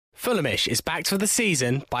Fulhamish is backed for the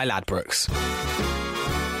season by Ladbrokes.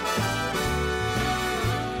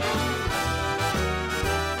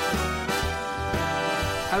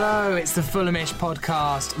 Hello, it's the Fulhamish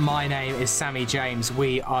podcast. My name is Sammy James.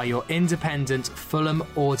 We are your independent Fulham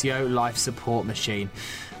audio life support machine.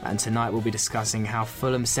 And tonight we'll be discussing how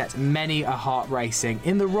Fulham set many a heart racing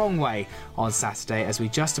in the wrong way on Saturday as we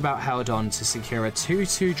just about held on to secure a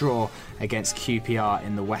 2-2 draw against QPR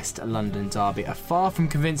in the West London derby. A far from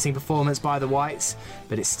convincing performance by the Whites,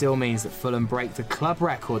 but it still means that Fulham break the club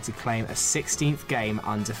record to claim a 16th game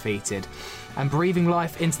undefeated. And breathing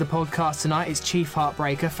life into the podcast tonight is Chief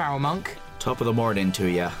Heartbreaker Farrell Monk. Top of the morning to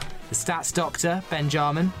ya. The Stats Doctor, Ben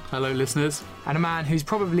Jarman. Hello, listeners. And a man who's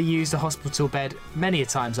probably used a hospital bed many a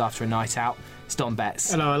times after a night out, it's Don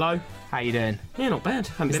Betts. Hello, hello. How you doing? Yeah, not bad.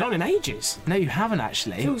 Haven't been on in ages. No, you haven't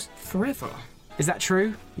actually. Feels forever. Is that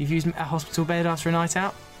true? You've used a hospital bed after a night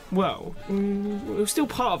out? Well, it was still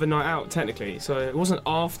part of a night out, technically, so it wasn't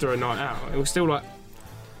after a night out. It was still like...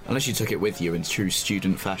 Unless you took it with you in true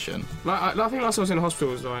student fashion. I think last I was in the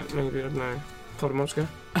hospital was like, maybe, I don't know, a couple of months ago.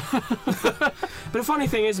 But the funny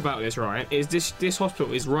thing is about this, right, is this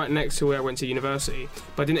hospital is right next to where I went to university,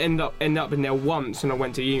 but I didn't end up in there once when I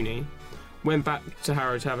went to uni. Went back to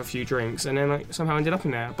Harrow to have a few drinks, and then somehow ended up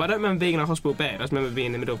in there. But I don't remember being in a hospital bed. I just remember being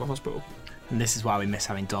in the middle of a hospital. And this is why we miss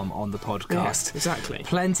having Dom on the podcast. Yeah, exactly.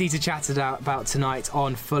 Plenty to chat about tonight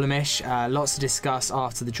on Fulhamish. Lots to discuss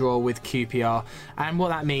after the draw with QPR and what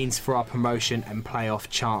that means for our promotion and playoff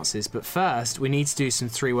chances. But first, we need to do some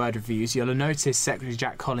three-word reviews. You'll have noticed Secretary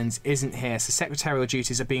Jack Collins isn't here, so secretarial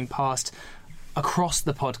duties are being passed across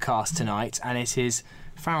the podcast tonight, and it is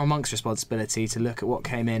Farrell Monk's responsibility to look at what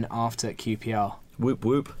came in after QPR. Whoop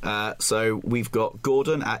whoop. So we've got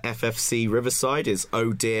Gordon at FFC Riverside is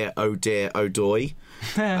oh dear, Odoi.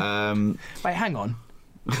 Wait, hang on.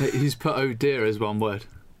 He's put oh dear as one word.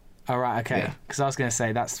 All right, okay. Yeah. Because I was going to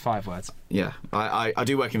say that's 5 words. Yeah, I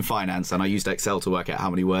do work in finance and I used Excel to work out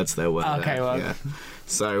how many words there were. Okay, there. well. Yeah.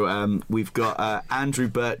 So we've got Andrew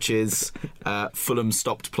Birch's Fulham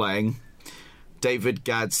stopped playing. David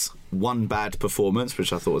Gadd's one bad performance,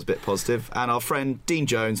 which I thought was a bit positive, and our friend Dean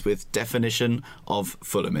Jones with definition of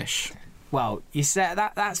Fulhamish. Well, you said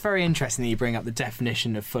that's very interesting that you bring up the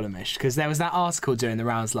definition of Fulhamish, because there was that article doing the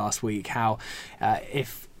rounds last week how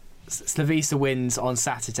if Slavisa wins on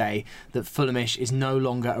Saturday, that Fulhamish is no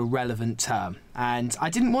longer a relevant term. And I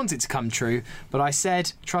didn't want it to come true, but I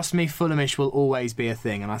said, trust me, Fulhamish will always be a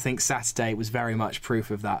thing. And I think Saturday was very much proof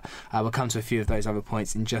of that. We'll come to a few of those other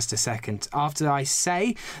points in just a second. After I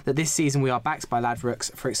say that this season we are backed by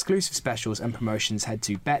Ladbrokes. For exclusive specials and promotions, head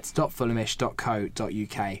to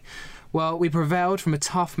bet.fulhamish.co.uk. Well, we prevailed from a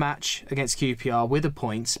tough match against QPR with a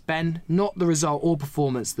point. Ben, not the result or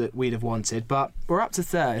performance that we'd have wanted, but we're up to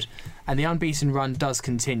third, and the unbeaten run does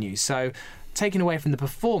continue. So, taken away from the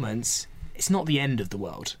performance, it's not the end of the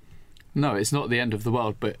world. No, it's not the end of the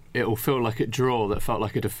world, but it'll feel like a draw that felt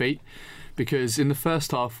like a defeat. Because in the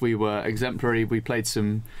first half we were exemplary. We played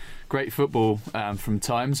some great football from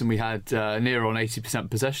times, and we had near on 80%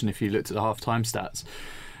 possession if you looked at the half-time stats.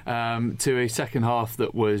 To a second half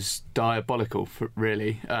that was diabolical,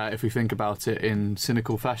 really. If we think about it in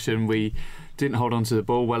cynical fashion, we didn't hold on to the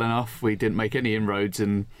ball well enough, we didn't make any inroads,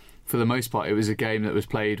 and for the most part it was a game that was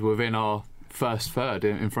played within our first third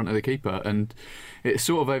in front of the keeper, and it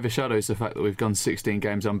sort of overshadows the fact that we've gone 16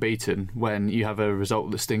 games unbeaten when you have a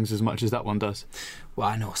result that stings as much as that one does. Well,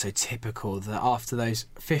 and also typical that after those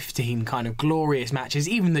 15 kind of glorious matches,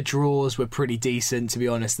 even the draws were pretty decent, to be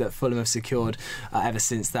honest, that Fulham have secured ever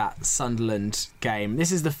since that Sunderland game.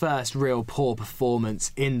 This is the first real poor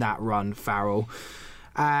performance in that run, Farrell.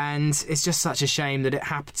 And it's just such a shame that it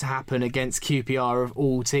happened to happen against QPR of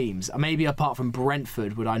all teams. Maybe apart from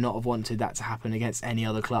Brentford, would I not have wanted that to happen against any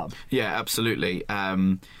other club? Yeah, absolutely.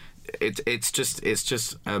 It's just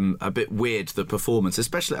a bit weird, the performance,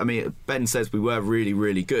 especially. I mean, Ben says we were really,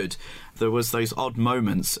 really good. There was those odd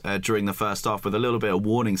moments during the first half with a little bit of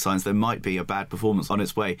warning signs there might be a bad performance on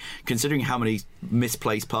its way, considering how many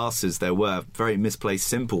misplaced passes there were, very misplaced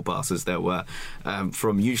simple passes there were,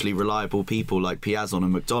 from usually reliable people like Piazon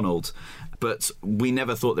and McDonald. But we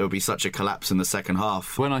never thought there would be such a collapse in the second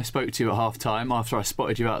half. When I spoke to you at half-time, after I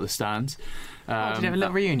spotted you out of the stands... did you have a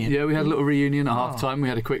little reunion? Yeah, we had a little reunion at half-time. We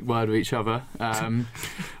had a quick word with each other.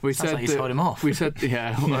 We Sounds said like you told him off. We said,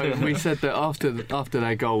 we said that after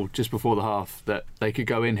their goal, just before the half, that they could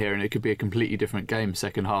go in here and it could be a completely different game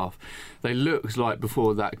second half. They looked like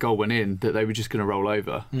before that goal went in that they were just going to roll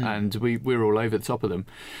over, and we were all over the top of them.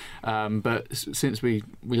 But since we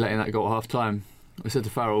let in that goal at half-time, I said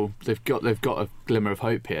to Farrell, they've got a glimmer of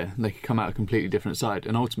hope here. They could come out a completely different side,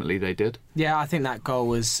 and ultimately they did. Yeah, I think that goal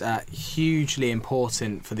was hugely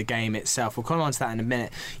important for the game itself. We'll come on to that in a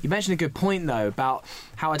minute. You mentioned a good point, though, about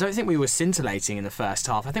how I don't think we were scintillating in the first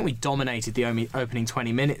half. I think we dominated the opening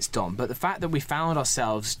 20 minutes, Dom, but the fact that we found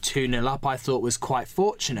ourselves 2-0 up, I thought was quite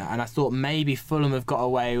fortunate, and I thought maybe Fulham have got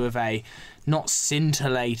away with a not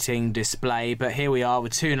scintillating display, but here we are, we're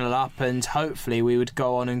 2-0 up, and hopefully we would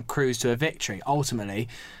go on and cruise to a victory. Ultimately,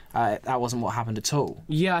 that wasn't what happened at all.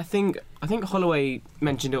 Yeah, I think Holloway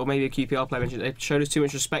mentioned it, or maybe a QPR player mentioned it. They showed us too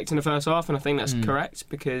much respect in the first half, and I think that's correct,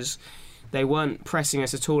 because they weren't pressing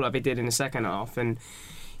us at all like they did in the second half. And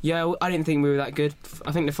yeah, I didn't think we were that good.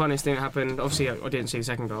 I think the funniest thing that happened, obviously I didn't see the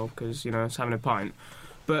second goal because, I was having a pint.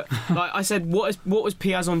 But like I said, what was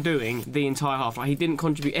Piazon doing the entire half? Like, he didn't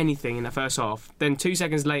contribute anything in the first half. Then 2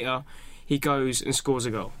 seconds later, he goes and scores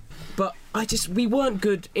a goal. But we weren't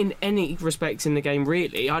good in any respects in the game,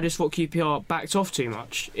 really. I just thought QPR backed off too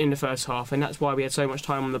much in the first half, and that's why we had so much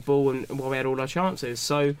time on the ball and why we had all our chances.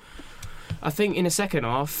 So I think in the second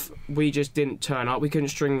half, we just didn't turn up. We couldn't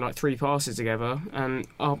string like 3 passes together, and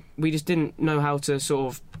we just didn't know how to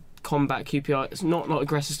sort of combat QPR. It's not like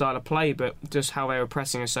aggressive style of play, but just how they were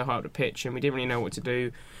pressing us so hard up the pitch, and we didn't really know what to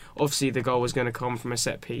do. Obviously, the goal was going to come from a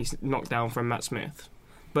set piece knocked down from Matt Smith.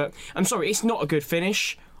 But I'm sorry, it's not a good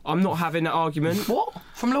finish. I'm not having that argument. What?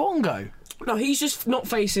 From Luongo? No, he's just not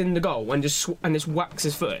facing the goal and just whacks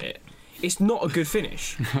his foot at it. It's not a good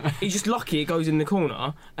finish. He's just lucky it goes in the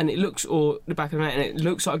corner and it looks, or the back of the net, and it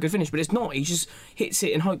looks like a good finish, but it's not. He just hits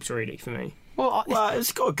it in hopes, really, for me. Well,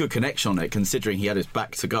 it's got a good connection on it, considering he had his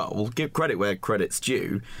back to goal. We'll give credit where credit's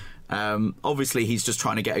due. Obviously, he's just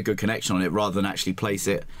trying to get a good connection on it rather than actually place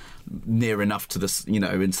it near enough to the,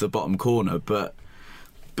 into the bottom corner. But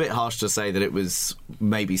a bit harsh to say that it was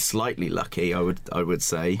maybe slightly lucky. I would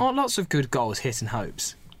say. Oh, lots of good goals hit in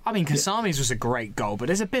hopes. I mean, Kasami's was a great goal, but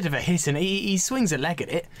there's a bit of a hit, and he swings a leg at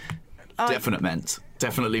it.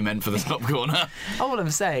 Definitely meant for the top corner. All I'm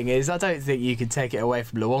saying is, I don't think you can take it away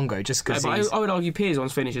from Luongo just because I would argue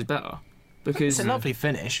Piazon's finish is better. Because it's a lovely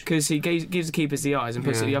finish. Because he gives the keepers the eyes and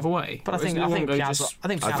puts it the other way. But I think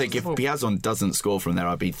if Piazon doesn't score from there,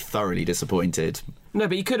 I'd be thoroughly disappointed. No,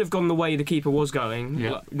 but he could have gone the way the keeper was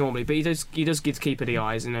going normally. But he does give the keeper the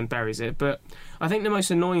eyes and then buries it. But I think the most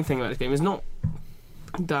annoying thing about this game is not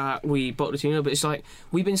that we bottled the 2-0, but it's like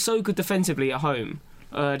we've been so good defensively at home.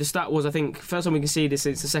 The stat was, I think, first time we conceded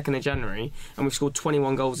since the 2nd of January, and we've scored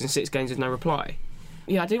 21 goals in 6 games with no reply.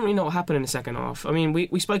 Yeah, I didn't really know what happened in the second half. I mean,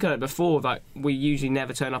 we spoke about it before, that we usually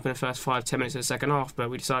never turn up in the first 5-10 minutes of the second half, but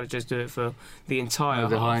we decided to just do it for the entire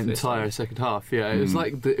second half. Yeah, it was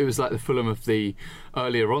like the Fulham of the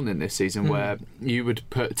earlier on in this season, where you would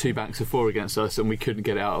put 2 banks of 4 against us, and we couldn't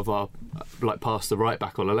get it out of our past the right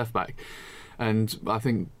back or the left back. And I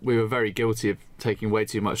think we were very guilty of taking way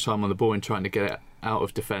too much time on the ball and trying to get it out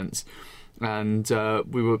of defence. And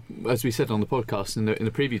we were, as we said on the podcast in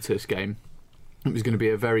the preview to this game, it was going to be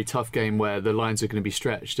a very tough game where the lines are going to be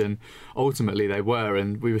stretched, and ultimately they were.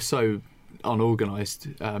 And we were so unorganised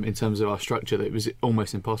in terms of our structure that it was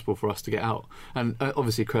almost impossible for us to get out. And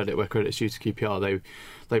obviously, credit where credit's due to QPR.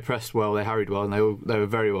 They pressed well, they harried well, and they were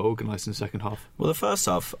very well organised in the second half. Well, the first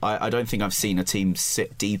half, I don't think I've seen a team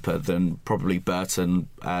sit deeper than probably Burton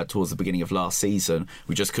towards the beginning of last season.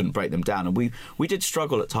 We just couldn't break them down, and we did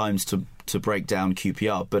struggle at times to break down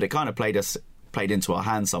QPR, but it kind of played into our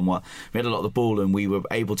hands somewhat. We had a lot of the ball, and we were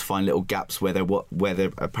able to find little gaps where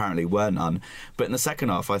there apparently were none. But in the second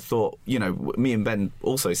half, I thought, me and Ben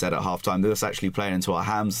also said at half-time, this actually playing into our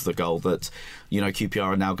hands the goal that, QPR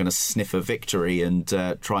are now going to sniff a victory and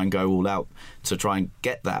try and go all out to try and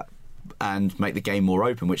get that and make the game more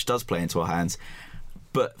open, which does play into our hands.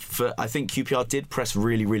 But I think QPR did press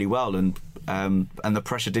really, really well, and the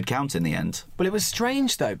pressure did count in the end. Well, it was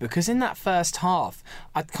strange, though, because in that first half,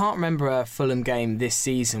 I can't remember a Fulham game this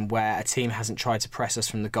season where a team hasn't tried to press us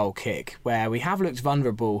from the goal kick, where we have looked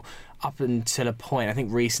vulnerable up until a point. I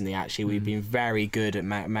think recently, actually, we've been very good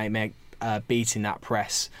at beating that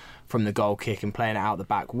press from the goal kick and playing it out the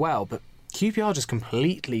back well, but QPR just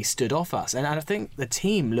completely stood off us, and I think the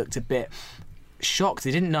team looked a bit shocked.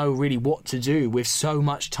 They didn't know really what to do with so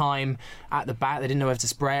much time at the back. They didn't know whether to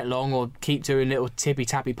spray it long or keep doing little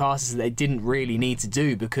tippy-tappy passes that they didn't really need to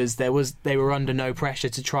do because they were under no pressure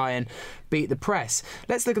to try and beat the press.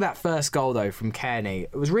 Let's look at that first goal, though, from Kearney.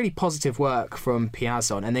 It was really positive work from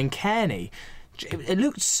Piazon, and then Kearney, it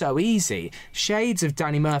looked so easy. Shades of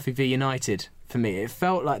Danny Murphy v United for me. It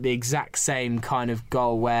felt like the exact same kind of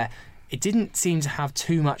goal where it didn't seem to have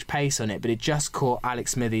too much pace on it, but it just caught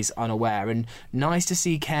Alex Smithies unaware. And nice to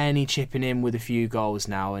see Kearney chipping in with a few goals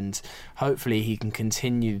now, and hopefully he can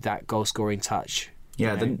continue that goal-scoring touch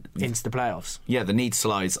into the playoffs. Yeah, the need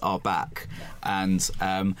slides are back. And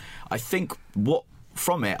I think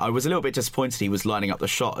from it, I was a little bit disappointed he was lining up the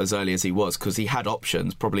shot as early as he was, because he had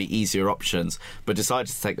options, probably easier options, but decided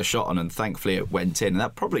to take the shot on, and thankfully it went in. And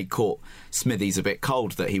that probably caught Smithies a bit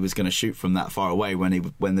cold, that he was going to shoot from that far away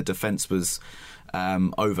when the defence was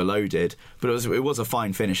overloaded. But it was a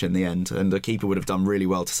fine finish in the end, and the keeper would have done really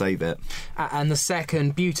well to save it. And the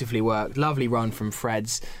second, beautifully worked, lovely run from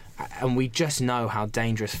Freds, and we just know how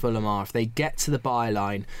dangerous Fulham are. If they get to the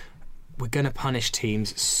byline, we're going to punish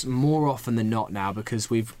teams more often than not now,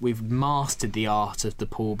 because we've mastered the art of the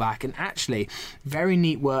pullback. And actually, very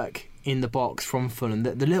neat work in the box from Fulham.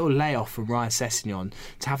 The little layoff from Ryan Sessegnon,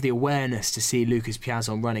 to have the awareness to see Lucas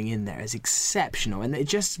Piazon running in there, is exceptional. And it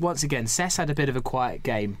just, once again, Sess had a bit of a quiet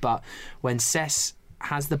game, but when Sess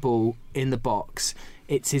has the ball in the box,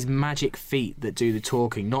 it's his magic feet that do the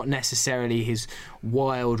talking, not necessarily his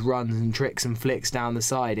wild runs and tricks and flicks down the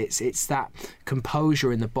side. It's that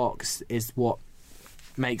composure in the box is what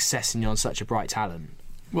makes Sessegnon such a bright talent.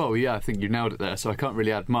 Well, yeah, I think you nailed it there, so I can't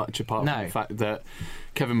really add much apart from the fact that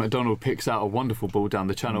Kevin McDonald picks out a wonderful ball down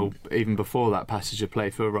the channel even before that passage of play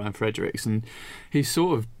for Ryan Fredericks, and he's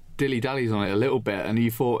sort of dilly-dallies on it a little bit, and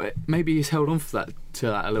you thought maybe he's held on to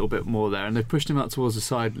that a little bit more there, and they've pushed him out towards the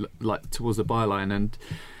side, like towards the byline, and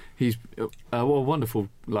he's a wonderful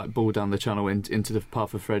ball down the channel into the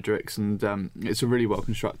path of Fredericks, and it's a really well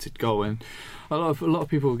constructed goal. And a lot of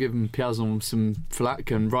people give him Piazon some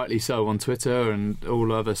flack, and rightly so, on Twitter and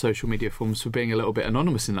all other social media forms, for being a little bit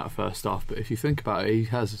anonymous in that first half. But if you think about it,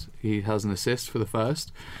 he has an assist for the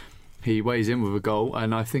first. He weighs in with a goal,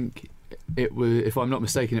 and I think it was, if I'm not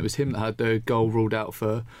mistaken, it was him that had the goal ruled out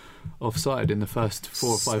for offside in the first 4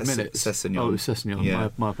 or 5 minutes. Sessegnon. Oh, it was Sessegnon. Yeah.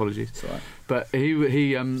 My apologies. That's right. But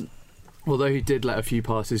he although he did let a few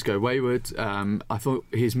passes go wayward, I thought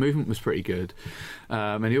his movement was pretty good,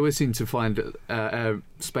 and he always seemed to find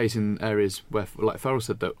space in areas where, like Farrell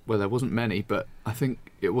said, where there wasn't many. But I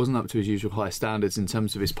think it wasn't up to his usual high standards in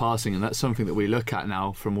terms of his passing, and that's something that we look at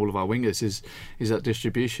now from all of our wingers is that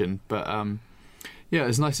distribution. But yeah,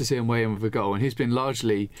 it's nice to see him weigh in with a goal, and he's been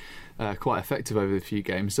largely quite effective over the few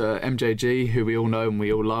games. MJG, who we all know and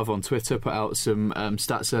we all love on Twitter, put out some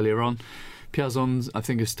stats earlier on. Piazon, I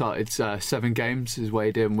think, has started 7 games, has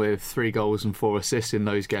weighed in with 3 goals and 4 assists in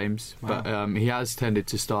those games. Wow. But he has tended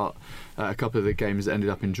to start a couple of the games that ended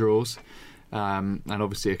up in draws, and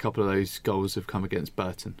obviously a couple of those goals have come against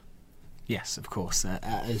Burton. Yes, of course,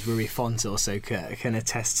 as Rui Font also can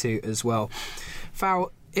attest to as well.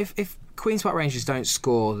 Farrell, if Queen's Park Rangers don't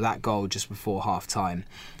score that goal just before half-time,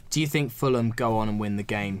 do you think Fulham go on and win the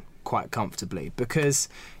game quite comfortably? Because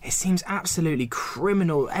it seems absolutely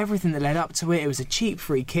criminal, everything that led up to it. It was a cheap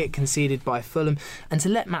free kick conceded by Fulham, and to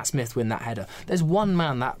let Matt Smith win that header, there's one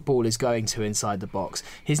man that ball is going to inside the box.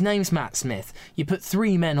 His name's Matt Smith. You put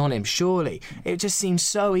 3 men on him, surely. It just seems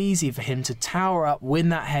so easy for him to tower up, win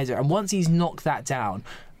that header, and once he's knocked that down,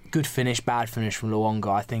 good finish, bad finish from Luongo,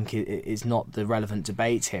 I think is not the relevant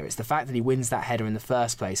debate here. It's the fact that he wins that header in the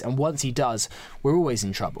first place, and once he does, we're always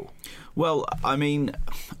in trouble. Well, I mean,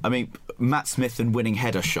 Matt Smith and winning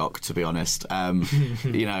header shock, to be honest. I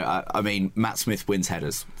mean, Matt Smith wins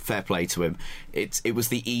headers. Fair play to him. It was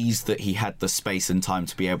the ease that he had the space and time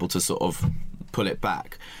to be able to sort of pull it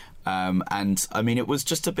back. And I mean, it was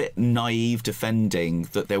just a bit naive defending,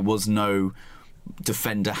 that there was no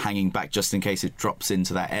defender hanging back just in case it drops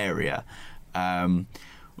into that area.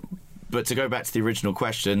 But to go back to the original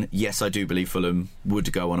question, yes, I do believe Fulham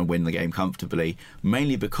would go on and win the game comfortably,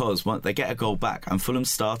 mainly because once they get a goal back, and Fulham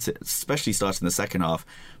especially starting the second half,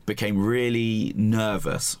 became really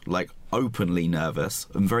nervous, like openly nervous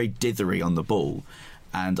and very dithery on the ball.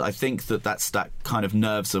 And I think that's that kind of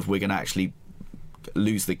nerves of we're going to actually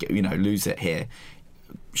lose it here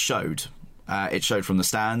showed. It showed from the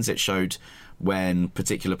stands. It showed when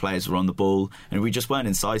particular players were on the ball, and we just weren't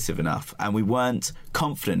incisive enough, and we weren't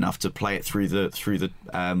confident enough to play it through the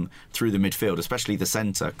midfield, especially the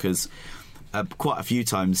centre, because quite a few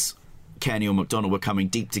times Kearney or McDonald were coming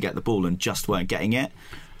deep to get the ball and just weren't getting it.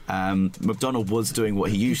 McDonald was doing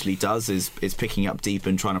what he usually does, is picking up deep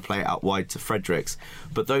and trying to play it out wide to Fredericks,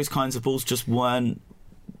 but those kinds of balls just weren't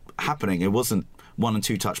happening. It wasn't 1 and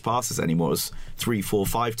 2 touch passes anymore. It was 3, 4,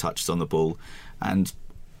 5 touches on the ball, and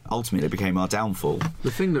ultimately it became our downfall.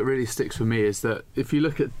 The thing that really sticks for me is that if you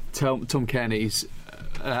look at Tom Kearney's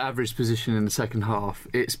average position in the second half,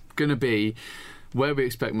 it's going to be where we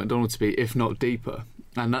expect McDonald to be, if not deeper.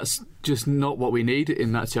 And that's just not what we need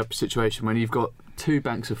in that type of situation. When you've got two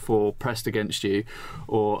banks of four pressed against you,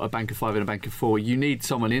 or a bank of five and a bank of four, you need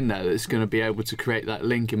someone in there that's going to be able to create that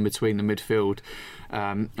link in between the midfield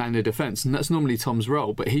and the defence. And that's normally Tom's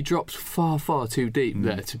role, but he drops far, far too deep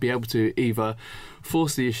there to be able to either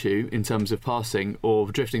force the issue in terms of passing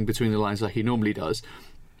or drifting between the lines like he normally does.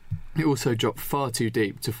 It also dropped far too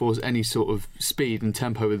deep to force any sort of speed and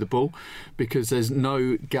tempo with the ball, because there's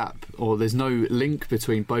no gap or there's no link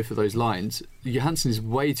between both of those lines. Johansson is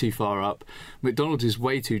way too far up, McDonald is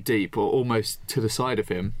way too deep or almost to the side of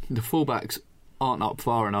him. The fullbacks aren't up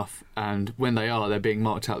far enough, and when they are, they're being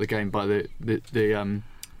marked out of the game by the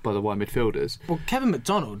wide midfielders. Well, Kevin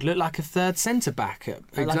McDonald looked like a third centre-back,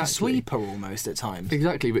 like a sweeper almost at times.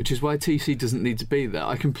 Exactly, which is why TC doesn't need to be there.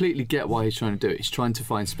 I completely get why he's trying to do it. He's trying to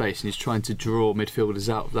find space and he's trying to draw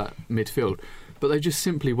midfielders out of that midfield. But they just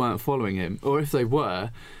simply weren't following him. Or if they were,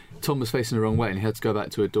 Tom was facing the wrong way and he had to go back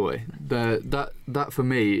to Odoi. That for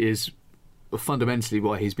me is fundamentally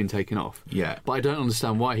why he's been taken off. Yeah. But I don't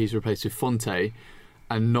understand why he's replaced with Fonte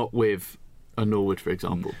and not with a Norwood, for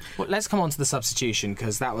example. Well, let's come on to the substitution,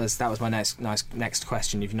 because that was my next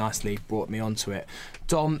question. You've nicely brought me onto it.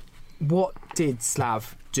 Dom, what did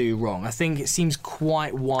Slav do wrong? I think it seems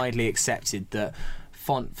quite widely accepted that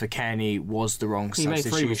Font for Kenny was the wrong substitution. He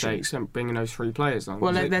made three mistakes bringing those three players on.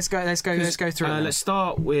 Well, let's go through it. Let's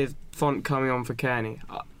start with Font coming on for Kearney.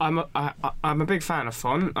 I'm a big fan of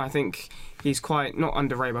Font. I think he's quite not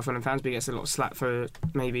underrated by Fulham fans, but he gets a lot of slack for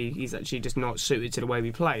maybe he's actually just not suited to the way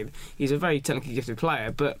we play. He's a very technically gifted player,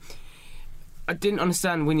 but I didn't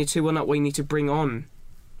understand when you're 2-1 up why you need to bring on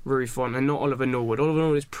Rui Font and not Oliver Norwood. Oliver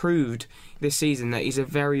Norwood has proved this season that he's a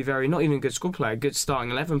very, very, not even a good squad player, a good starting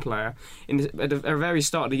 11 player. At the very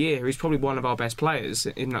start of the year, he's probably one of our best players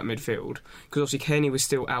in that midfield, because obviously Kenny was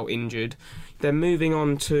still out injured. Then moving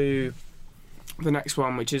on to the next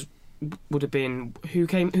one, which would have been who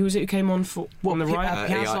was it who came on for on the right?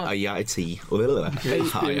 Ayati.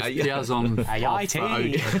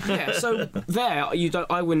 Yeah, so there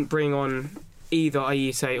I wouldn't bring on either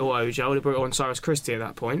Ayite or Ojo. I would have brought on Cyrus Christie at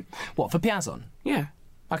that point. What, for Piazon? Yeah,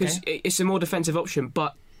 because it's a more defensive option,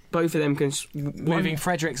 but both of them can moving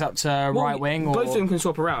Fredericks up to right wing. Or both of them can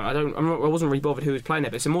swap around. I wasn't really bothered who was playing there,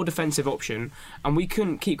 but it's a more defensive option, and we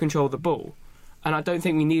couldn't keep control of the ball. And I don't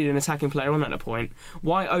think we needed an attacking player on at that point.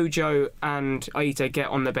 Why Ojo and Aite get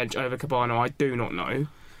on the bench over Cabano, I do not know.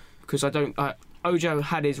 Because Ojo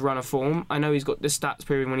had his run of form. I know he's got the stats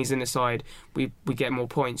proving when he's in the side we get more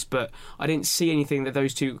points, but I didn't see anything that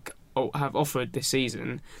those two have offered this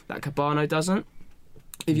season that Cabano doesn't.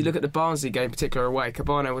 If you look at the Barnsley game, in particular away,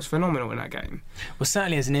 Cabano was phenomenal in that game. Well,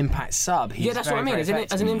 certainly as an impact sub. Yeah, that's what I mean. As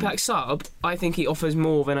an impact sub, I think he offers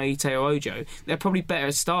more than Aite or Ojo. They're probably better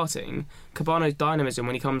at starting. Cabano's dynamism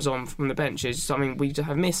when he comes on from the bench is something we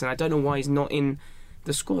have missed, and I don't know why he's not in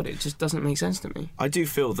the squad. It just doesn't make sense to me. I do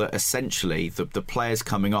feel that essentially the players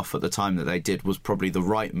coming off at the time that they did was probably the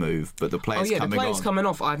right move, but the players coming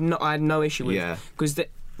off, I had no issue with, because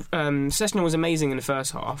Cessna was amazing in the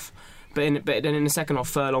first half. But then in the second half,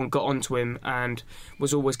 Furlong got onto him and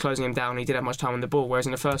was always closing him down. He didn't have much time on the ball, whereas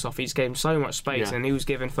in the first half, he just gave him so much space and he was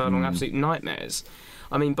giving Furlong absolute nightmares.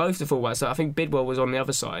 I mean, both the fullbacks. So I think Bidwell was on the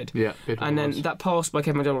other side. Yeah, Bidwell and then was. that pass by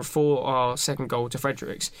Kevin McDonald for our second goal to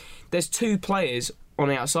Fredericks. There's two players on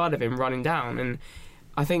the outside of him running down, and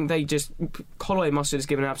I think Holloway must have just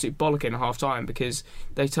given an absolute bollocking at half time, because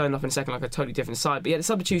they turned up in a second like a totally different side. But yeah, the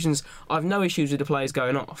substitutions, I have no issues with the players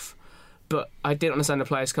going off. But I didn't understand the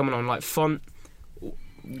players coming on, like Font.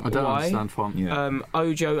 I don't understand Font. Yeah.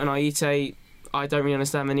 Ojo and Aite, I don't really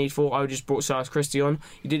understand the need for. I just brought Cyrus Christie on.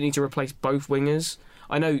 You didn't need to replace both wingers.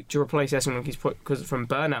 I know to replace Essendon he's put because from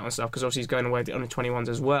burnout and stuff, because obviously he's going away to the under-21s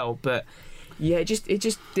as well. But yeah, it just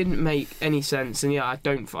didn't make any sense. And yeah,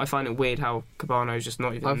 I find it weird how Cabano's just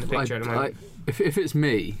not even in the picture at the moment. If it's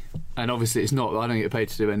me, and obviously it's not, I don't get paid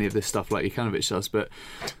to do any of this stuff like Jukanovic does, but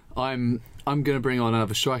I'm going to bring on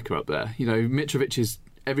another striker up there. You know, Mitrovic is,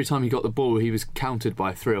 every time he got the ball, he was countered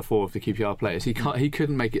by 3 or 4 of the QPR players. He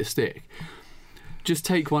couldn't make it stick. Just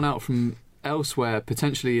take one out from elsewhere,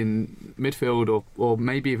 potentially in midfield, or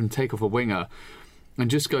maybe even take off a winger,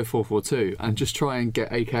 and just go 4-4-2, and just try and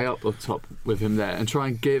get AK up top with him there, and try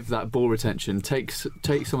and give that ball retention, take some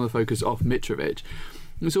of the focus off Mitrovic,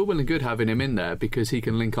 It's all well and good having him in there because he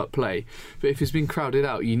can link up play, but if he's been crowded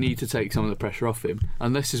out, you need to take some of the pressure off him,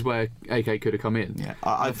 and this is where AK could have come in. Yeah,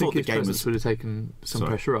 I thought the game would have taken some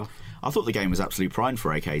pressure off. I thought the game was absolutely primed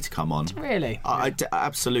for AK to come on. Really?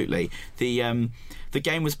 Absolutely. The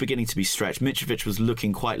game was beginning to be stretched. Mitrovic was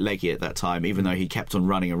looking quite leggy at that time, even though he kept on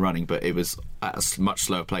running and running, but it was at a much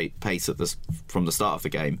slower pace from the start of the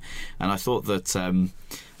game. And I thought that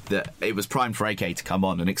it was primed for AK to come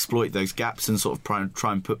on and exploit those gaps and sort of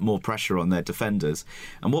try and put more pressure on their defenders.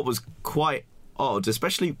 And what was quite odd,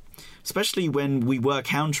 especially when we were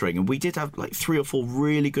countering, and we did have like 3 or 4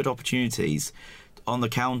 really good opportunities on the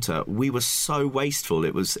counter, we were so wasteful.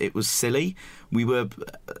 It was silly.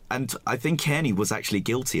 And I think Kearney was actually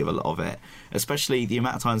guilty of a lot of it, especially the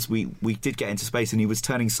amount of times we did get into space and he was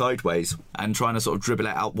turning sideways and trying to sort of dribble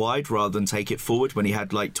it out wide rather than take it forward when he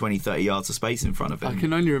had like 20-30 yards of space in front of him. I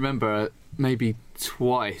can only remember maybe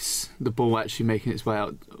twice the ball actually making its way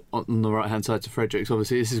out on the right hand side to Fredericks.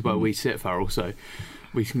 Obviously this is where we sit, Farrell, so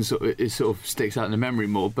we can it sort of sticks out in the memory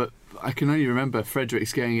more, but I can only remember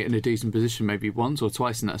Fredericks getting it in a decent position maybe once or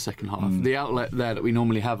twice in that second half. The outlet there that we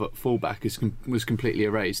normally have at fullback was completely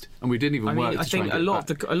erased, and we didn't even work. I think a lot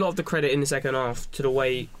of the credit in the second half to the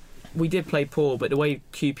way we did play poor, but the way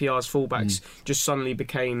QPR's fullbacks just suddenly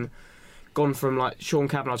gone from like Sean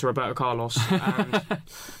Kavanagh to Roberto Carlos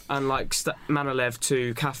and like Manolev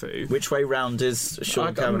to Cafu. Which way round is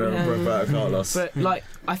Sean Kavanagh and Roberto Carlos? But like,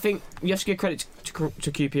 I think you have to give credit to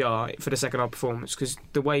QPR for the second half performance, because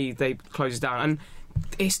the way they closed it down, and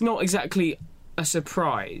it's not exactly a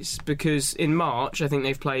surprise because in March I think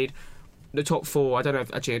they've played the top 4. I don't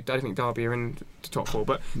think Derby are in the top 4,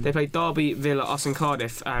 but they played Derby, Villa, us and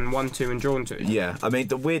Cardiff, and 1-2 and drawn 2. Yeah, I mean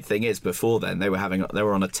the weird thing is before then they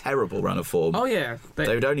were on a terrible run of form. Oh yeah,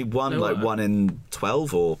 they'd only won like 1 in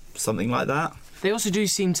 12 or something like that. They also do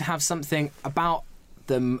seem to have something about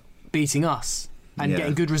them beating us and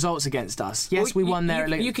getting good results against us. Yes, we won there.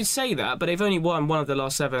 You could say that, but they've only won one of the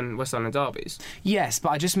last 7 West London derbies. Yes, but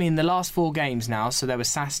I just mean the last 4 games now. So there was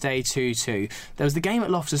Saturday 2-2. There was the game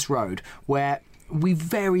at Loftus Road where we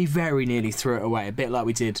very, very nearly threw it away, a bit like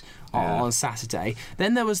we did on Saturday.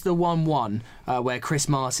 Then there was the 1-1 where Chris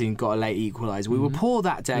Martin got a late equaliser. We were poor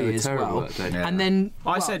that day as well. Yeah. And then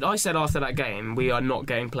I said after that game, we are not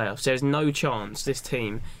getting playoffs. There's no chance this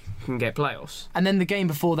team can get playoffs. And then the game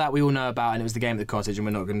before that we all know about, and it was the game at the Cottage, and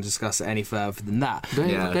we're not going to discuss it any further than that.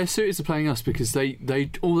 They're suited to playing us because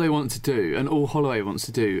they all they want to do, and all Holloway wants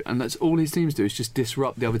to do, and that's all his teams do, is just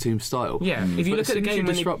disrupt the other team's style. Yeah, if you look at the game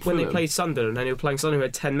when they played Sunderland, and they were playing Sunderland who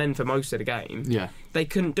had 10 men for most of the game, they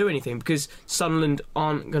couldn't do anything because Sunderland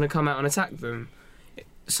aren't going to come out and attack them.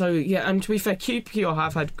 So yeah, and to be fair, QPR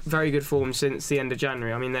have had very good form since the end of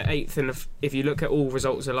January. I mean, they're 8th in if you look at all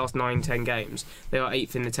results of the last 9-10 games, they are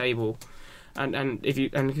 8th in the table. And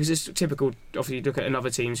because it's typical, obviously you look at other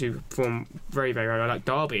teams who perform very, very well, like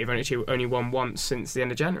Derby have actually only won once since the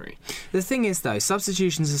end of January. The thing is, though,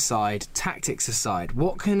 substitutions aside, tactics aside,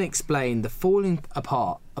 what can explain the falling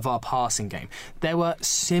apart of our passing game? There were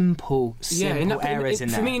simple errors in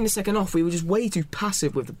there. For me, in the second half, we were just way too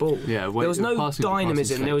passive with the ball. Yeah, there was no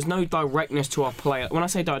dynamism, there was no directness to our play. When I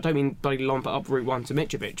say I don't mean bloody lump it up route 1 to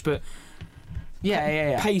Mitrovic, but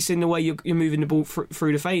pace in the way you're moving the ball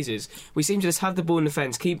through the phases. We seem to just have the ball in the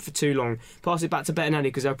fence, keep it for too long, pass it back to Bettinelli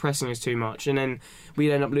because they're pressing us too much, and then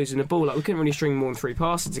we'd end up losing the ball. Like, we couldn't really string more than 3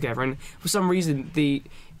 passes together, and for some reason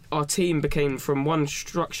our team became from one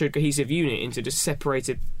structured, cohesive unit into just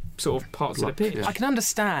separated sort of parts of the pitch. I can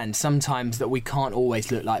understand sometimes that we can't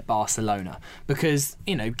always look like Barcelona because,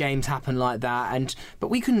 games happen like that, but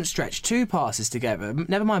we couldn't stretch 2 passes together.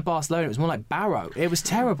 Never mind Barcelona, it was more like Barrow. It was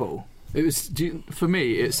terrible. It was, for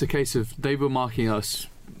me, it's a case of they were marking us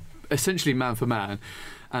essentially man for man,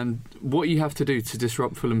 and what you have to do to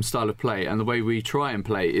disrupt Fulham's style of play and the way we try and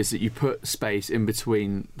play is that you put space in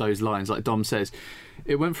between those lines, like Dom says.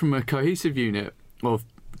 It went from a cohesive unit of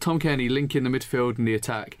Tom Kearney linking the midfield and the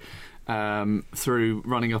attack through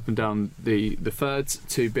running up and down the thirds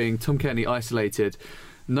to being Tom Kearney isolated,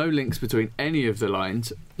 no links between any of the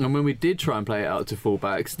lines, and when we did try and play it out to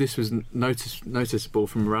fullbacks, this was noticeable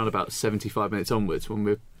from around about 75 minutes onwards when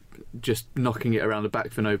we're just knocking it around the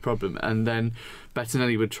back for no problem, and then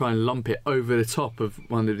Bettinelli would try and lump it over the top of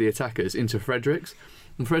one of the attackers into Fredericks,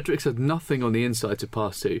 and Fredericks had nothing on the inside to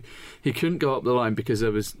pass to. He couldn't go up the line because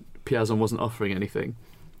Piazon wasn't offering anything.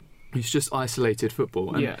 It's just isolated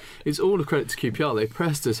football, and it's all a credit to QPR. They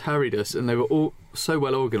pressed us, harried us, and they were all so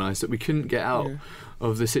well organised that we couldn't get out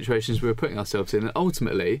of the situations we were putting ourselves in. And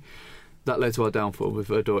ultimately, that led to our downfall with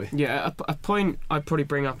Odoi. Yeah, a point I'd probably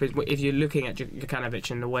bring up is if you're looking at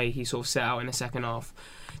Jokanovic and the way he sort of set out in the second half.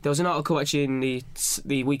 There was an article actually in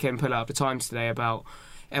the weekend pull-out of the Times today about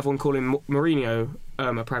everyone calling Mourinho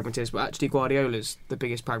a pragmatist, but actually Guardiola's the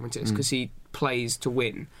biggest pragmatist because he plays to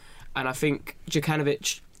win. And I think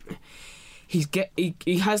Jokanovic,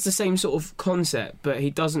 he has the same sort of concept, but he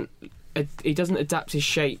doesn't adapt his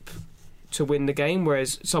shape to win the game,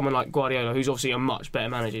 whereas someone like Guardiola, who's obviously a much better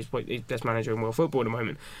manager, he's the best manager in world football at the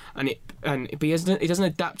moment, but he doesn't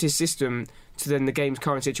adapt his system to then the game's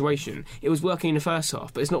current situation. It was working in the first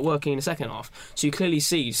half, but it's not working in the second half. So you clearly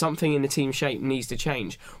see something in the team shape needs to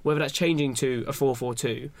change, whether that's changing to a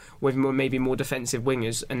 4-4-2 with maybe more defensive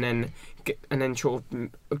wingers and then sort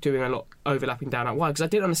of doing a lot overlapping down out wide. Because I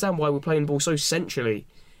didn't understand why we're playing the ball so centrally.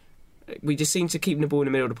 We just seemed to keep the ball in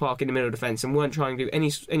the middle of the park, in the middle of the defence, and weren't trying to do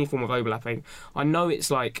any form of overlapping. I know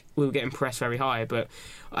it's like we were getting pressed very high, but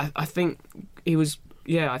I think he was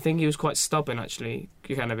quite stubborn, actually,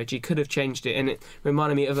 Jokanovic. He could have changed it, and it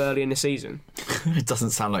reminded me of early in the season. It doesn't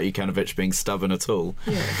sound like Jokanovic being stubborn at all.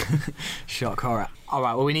 Yeah. Shock horror. All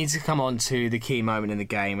right, well, we need to come on to the key moment in the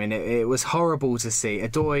game, and it was horrible to see.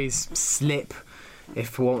 Odoi's slip, if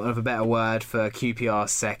for want of a better word, for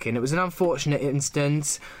QPR's second. It was an unfortunate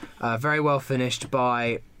incident, very well finished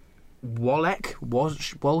by Wolszek.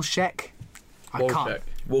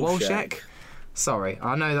 Wolszek. Sorry,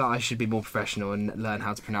 I know that I should be more professional and learn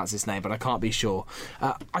how to pronounce his name, but I can't be sure.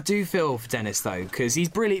 I do feel for Dennis, though, because he's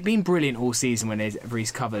been brilliant all season whenever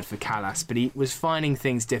he's covered for Callas, but he was finding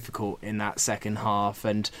things difficult in that second half,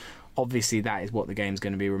 and obviously that is what the game's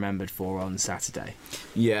going to be remembered for on Saturday.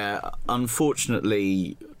 Yeah,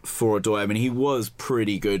 unfortunately for Odoi, I mean, he was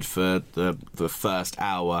pretty good for the first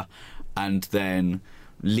hour, and then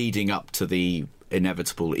leading up to the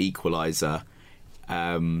inevitable equaliser,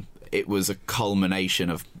 it was a culmination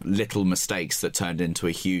of little mistakes that turned into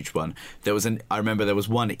a huge one. I remember there was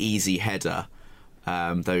one easy header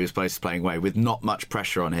that he was supposed to playing away with not much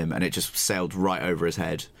pressure on him, and it just sailed right over his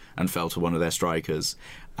head and fell to one of their strikers.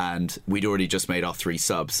 And we'd already just made our 3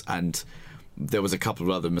 subs, and there was a couple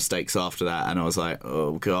of other mistakes after that, and I was like,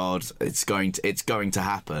 oh God, it's going to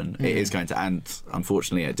happen. It is going to, and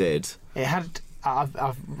unfortunately it did. It had...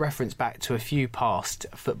 I've referenced back to a few past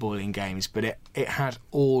footballing games, but it had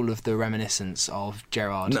all of the reminiscence of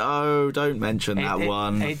Gerrard. No, don't mention that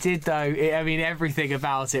one. It did, though. I mean, everything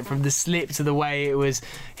about it, from the slip to the way it was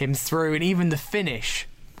him through, and even the finish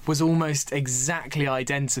was almost exactly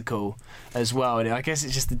identical as well. And I guess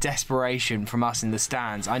it's just the desperation from us in the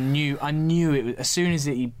stands. I knew it was, as soon as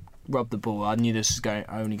he rubbed the ball, I knew this was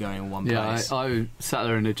only going in one place. Yeah, I sat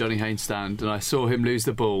there in the Johnny Haynes stand, and I saw him lose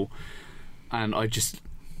the ball. And I just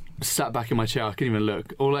sat back in my chair. I couldn't even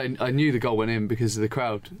look. I knew the goal went in because of the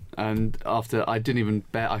crowd. And after, I couldn't even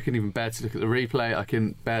bear to look at the replay. I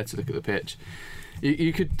couldn't bear to look at the pitch.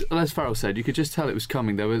 You could, as Farrell said, you could just tell it was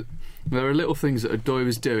coming. There were little things that Odoi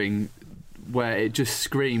was doing where it just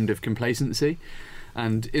screamed of complacency.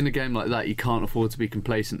 And in a game like that, you can't afford to be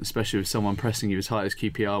complacent, especially with someone pressing you as high as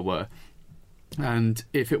QPR were. And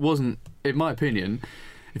if it wasn't, in my opinion,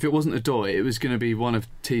 if it wasn't Odoi, it was going to be one of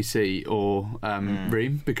TC or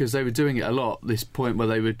Ream, because they were doing it a lot, this point where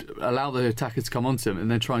they would allow the attacker to come onto them and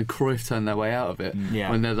then try and Cruyff turn their way out of it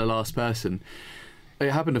when they're the last person.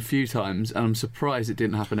 It happened a few times, and I'm surprised it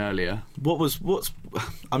didn't happen earlier. I was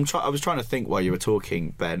trying to think while you were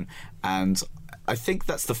talking, Ben, and I think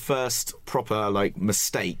that's the first proper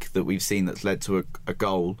mistake that we've seen that's led to a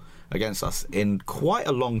goal against us in quite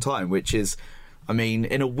a long time, which is, I mean,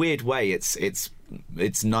 in a weird way,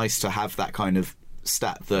 it's nice to have that kind of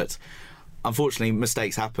stat that, unfortunately,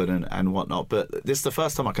 mistakes happen and whatnot, but this is the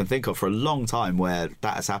first time I can think of for a long time where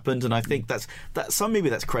that has happened, and I think maybe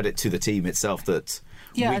that's credit to the team itself that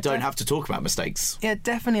we don't have to talk about mistakes. Yeah,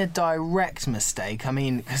 definitely a direct mistake. I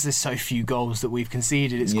mean, because there's so few goals that we've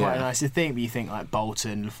conceded, it's quite nice to think, but you think like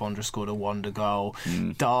Bolton, Lafondra scored a wonder goal,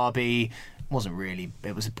 Derby wasn't really,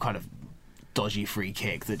 it was a kind of dodgy free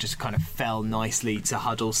kick that just kind of fell nicely to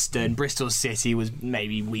Huddleston. Bristol City was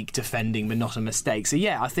maybe weak defending, but not a mistake. So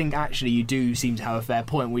yeah, I think actually you do seem to have a fair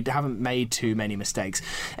point. We haven't made too many mistakes.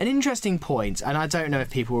 An interesting point, and I don't know if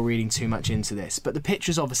people were reading too much into this, but the pitch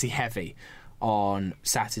was obviously heavy on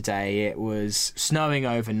Saturday. It was snowing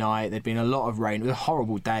overnight. There'd been a lot of rain. It was a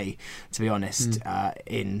horrible day, to be honest,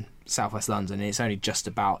 in southwest London. It's only just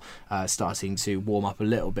about starting to warm up a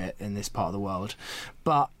little bit in this part of the world.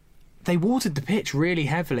 But they watered the pitch really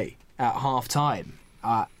heavily at half-time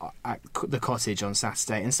at the Cottage on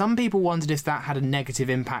Saturday, and some people wondered if that had a negative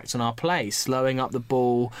impact on our play, slowing up the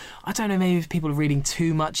ball. I don't know, maybe if people are reading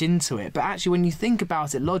too much into it, but actually when you think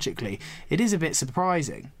about it logically, it is a bit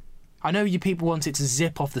surprising. I know you people want it to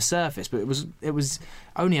zip off the surface, but it was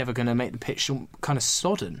only ever going to make the pitch kind of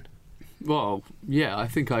sodden. Well, yeah, I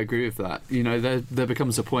think I agree with that. You know, there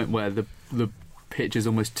becomes a point where the pitch is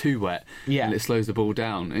almost too wet, and it slows the ball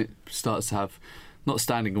down. It starts to have not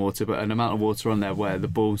standing water, but an amount of water on there where the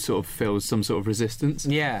ball sort of feels some sort of resistance.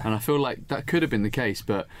 Yeah. And I feel like that could have been the case,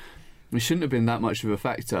 but it shouldn't have been that much of a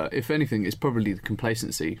factor. If anything, it's probably the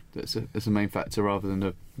complacency that's a main factor rather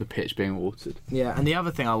than the pitch being watered. Yeah, and the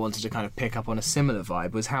other thing I wanted to kind of pick up on a similar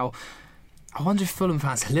vibe was how I wonder if Fulham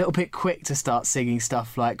fans are a little bit quick to start singing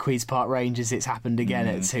stuff like Queen's Park Rangers, it's happened again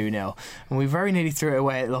at 2-0. And we very nearly threw it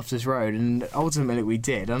away at Loftus Road, and ultimately we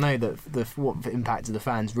did. I know that what impact do the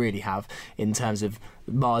fans really have in terms of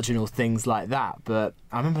marginal things like that, but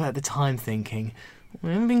I remember at the time thinking,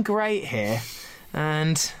 we haven't been great here,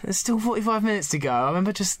 and there's still 45 minutes to go. I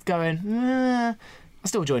remember just going, I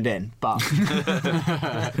still joined in, but...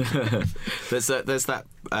 there's that...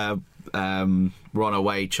 run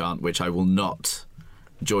away chant, which I will not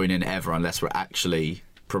join in ever unless we're actually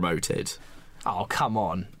promoted. Oh, come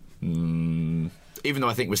on. Even though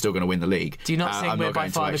I think we're still going to win the league. Do you not think we're by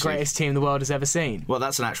far the greatest team the world has ever seen? Well,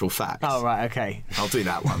 that's an actual fact. Oh, right, okay. I'll do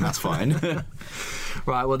that one, that's fine.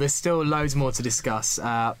 Right, well, there's still loads more to discuss.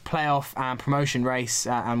 Playoff and promotion race,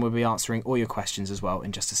 and we'll be answering all your questions as well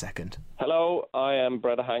in just a second. Hello, I am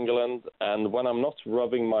Brett Hangeland, and when I'm not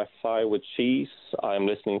rubbing my thigh with cheese, I'm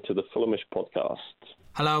listening to the Fulhamish podcast.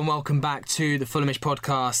 Hello and welcome back to the Fulhamish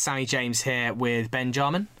podcast. Sammy James here with Ben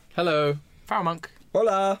Jarman. Hello. Farrell Monk.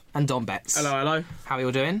 Hola. And Don Betts. Hello. How are you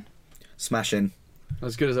all doing? Smashing.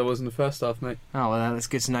 As good as I was in the first half, mate. Oh, well, that's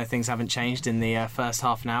good to know things haven't changed in the first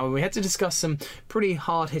half an hour. We had to discuss some pretty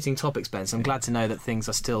hard-hitting topics, Ben, so I'm glad to know that things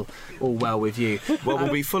are still all well with you. Well,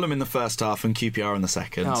 we'll be Fulham in the first half and QPR in the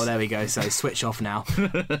second. Oh, there we go. So switch off now.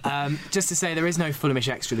 Just to say, there is no Fulhamish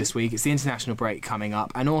Extra this week. It's the international break coming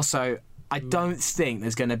up. And also, I don't think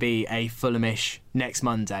there's going to be a Fulhamish next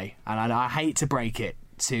Monday. And I hate to break it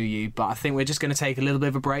to you, but I think we're just going to take a little bit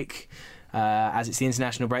of a break. As it's the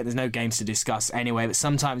international break, there's no games to discuss anyway, but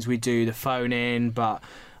sometimes we do the phone in, but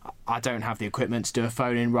I don't have the equipment to do a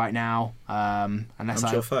phone in right now. Unless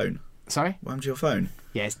your phone? Sorry? Wham's your phone?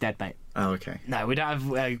 Yeah, it's dead, mate. Oh, okay. No, we don't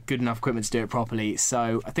have good enough equipment to do it properly,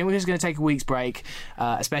 so I think we're just going to take a week's break,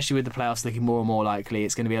 especially with the playoffs looking more and more likely.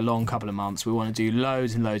 It's going to be a long couple of months. We want to do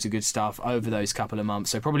loads and loads of good stuff over those couple of months,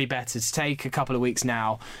 so probably better to take a couple of weeks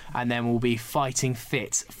now, and then we'll be fighting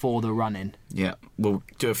fit for the run-in. Yeah, we'll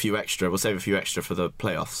do a few extra. We'll save a few extra for the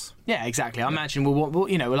playoffs. Yeah, exactly. I imagine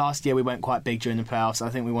last year we went quite big during the playoffs. I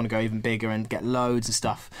think we want to go even bigger and get loads of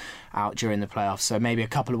stuff out during the playoffs, so maybe a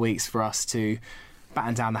couple of weeks for us to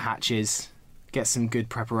batten down the hatches, get some good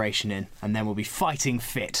preparation in, and then we'll be fighting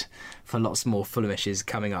fit for lots more Fulhamishes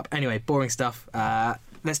coming up. Anyway, boring stuff.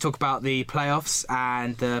 Let's talk about the playoffs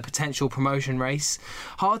and the potential promotion race.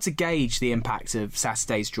 Hard to gauge the impact of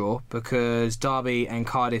Saturday's draw because Derby and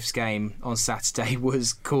Cardiff's game on Saturday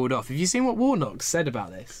was called off. Have you seen what Warnock said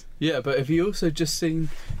about this? Yeah, but have you also just seen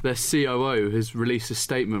their COO has released a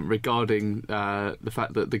statement regarding the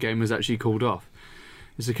fact that the game was actually called off?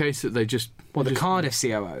 It's a case that they just... The Cardiff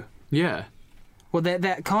COO? Yeah. Well,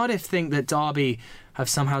 Cardiff think that Derby have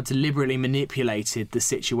somehow deliberately manipulated the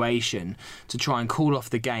situation to try and call off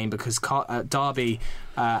the game because Derby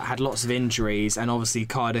had lots of injuries and obviously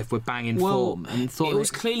Cardiff were banging form. And it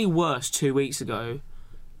was clearly worse 2 weeks ago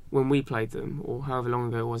when we played them, or however long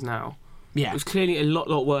ago it was now. Yeah. It was clearly a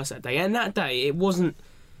lot worse that day. And that day, walking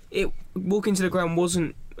to the ground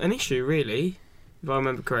wasn't an issue, really. If I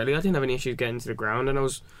remember correctly, I didn't have any issues getting to the ground, and I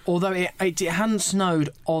was... Although it hadn't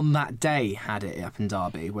snowed on that day, had it, up in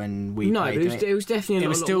Derby when we played? No, but it was definitely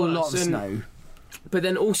a lot of snow. But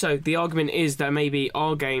then also, the argument is that maybe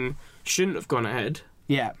our game shouldn't have gone ahead.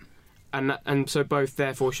 Yeah. And so both,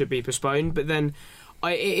 therefore, should be postponed. But then,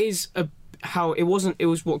 it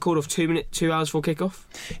was what called off 2 hours before kickoff.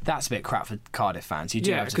 That's a bit crap for Cardiff fans.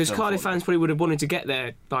 Because Cardiff fans probably would have wanted to get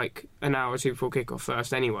there like an hour or two before kickoff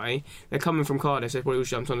first anyway. They're coming from Cardiff, so they probably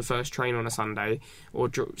jumped on the first train on a Sunday or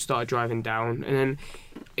started driving down. And then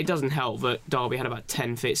it doesn't help that Derby had about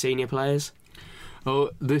 10 fit senior players. Oh,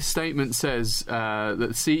 this statement says that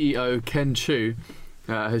CEO Ken Chu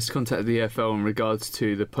has contacted the EFL in regards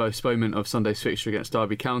to the postponement of Sunday's fixture against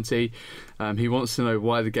Derby County. He wants to know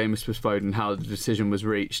why the game was postponed and how the decision was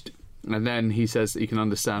reached. And then he says that he can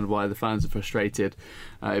understand why the fans are frustrated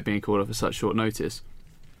it being called off at such short notice.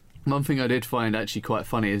 One thing I did find actually quite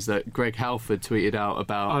funny is that Greg Halford tweeted out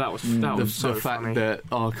about the fact that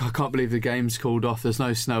I can't believe the game's called off, there's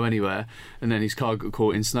no snow anywhere, and then his car got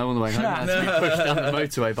caught in snow on the way home and had to be pushed down the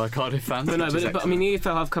motorway by Cardiff fans. But I mean, the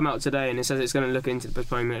EFL have come out today and it says it's going to look into the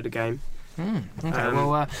postponement of the game.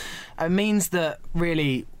 Okay, it means that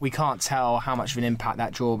really we can't tell how much of an impact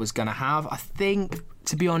that draw was going to have. I think,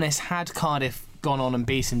 to be honest, had Cardiff gone on and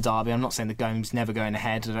beaten Derby, I'm not saying the game's never going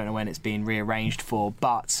ahead, I don't know when it's being rearranged for,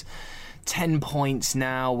 but 10 points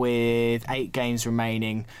now with 8 games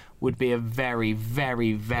remaining would be a very,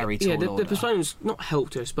 very, very tall order. The postponement's not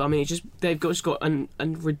helped us, but I mean, they've just got a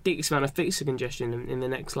ridiculous amount of fixture congestion in the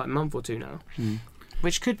next month or two now.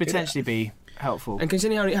 Which could potentially be helpful. And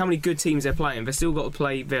considering how many good teams they're playing, they've still got to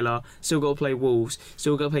play Villa, still got to play Wolves,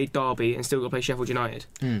 still got to play Derby, and still got to play Sheffield United.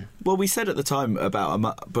 Well, we said at the time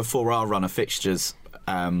about before our run of fixtures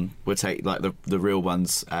would take like the real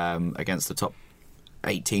ones against the top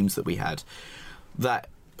 8 teams that we had, that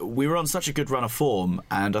we were on such a good run of form,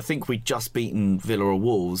 and I think we'd just beaten Villa or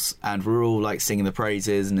Wolves, and we were all like singing the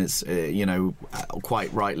praises, and it's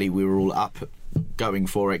quite rightly we were all up going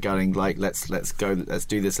for it, going like let's go, let's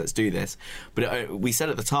do this. But we said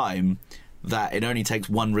at the time that it only takes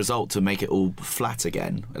one result to make it all flat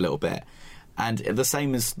again a little bit, and the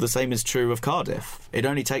same is true of Cardiff. It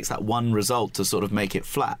only takes that one result to sort of make it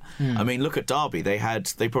flat. I mean, look at Derby.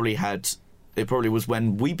 It probably was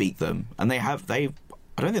when we beat them, and I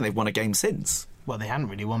don't think they've won a game since. Well, they hadn't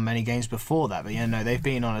really won many games before that, but they've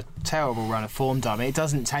been on a terrible run of form. I mean, it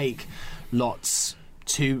doesn't take lots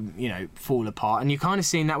to fall apart, and you're kind of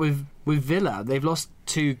seeing that with Villa. They've lost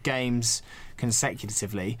 2 games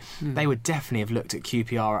consecutively. They would definitely have looked at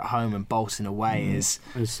QPR at home and Bolton away as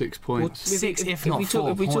 6 points. Well, 6, if not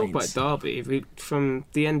 4 points. If we talk about Derby, from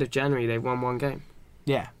the end of January they've won 1 game.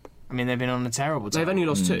 Yeah. I mean, they've been on a terrible time. They've only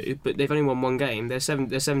lost 2, but they've only won 1 game. They're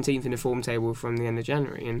 17th in the form table from the end of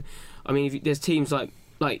January, and I mean, there's teams but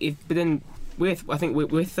then I think we're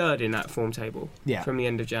 3rd in that form table. Yeah. From the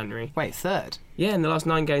end of January. Wait, 3rd? Yeah, in the last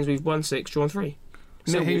 9 games we've won 6, drawn 3.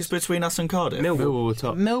 So who's between us and Cardiff? Millwall were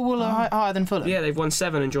top. Millwall are higher than Fulham. Yeah, they've won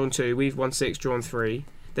 7 and drawn 2. We've won 6, drawn 3.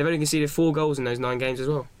 They've only conceded 4 goals in those 9 games as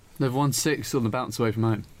well. They've won 6 on the bounce away from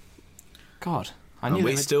home. God. And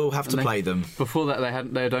we still have to play them. Before that,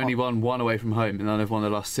 they had only won 1 away from home, and then they've won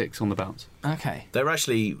their last 6 on the bounce. Okay. They're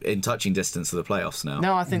actually in touching distance of the playoffs now.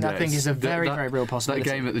 No, I think is a very, very real possibility.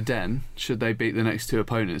 That game at the Den, should they beat the next 2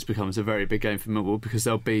 opponents, becomes a very big game for Millwall, because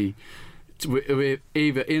they'll be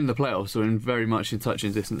either in the playoffs or very much in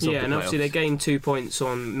touching distance of the playoffs. Yeah, and obviously they gained 2 points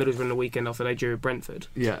on Middlesbrough on the weekend after they drew Brentford.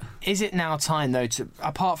 Yeah. Is it now time, though,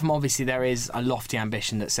 apart from obviously there is a lofty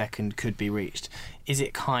ambition that second could be reached, is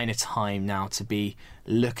it kind of time now to be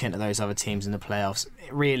looking at those other teams in the playoffs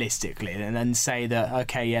realistically and then say that,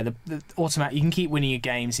 okay, yeah, the automatic, you can keep winning your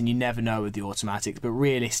games and you never know with the automatics, but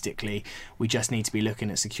realistically we just need to be looking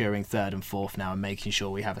at securing 3rd and 4th now and making sure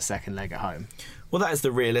we have a second leg at home? Well, that is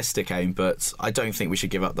the realistic aim, but I don't think we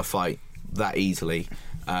should give up the fight that easily.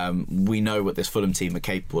 We know what this Fulham team are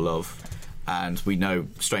capable of, and we know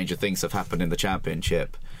stranger things have happened in the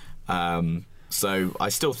Championship. So I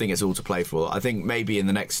still think it's all to play for. I think maybe in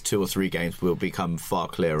the next 2 or 3 games we'll become far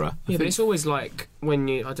clearer. Yeah, but it's always like when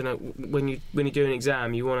you do an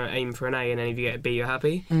exam, you want to aim for an A, and then if you get a B, you're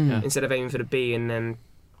happy. Instead of aiming for the B and then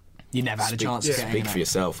you never had a chance to speak for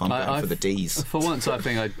yourself. I'm going for the D's. For once, I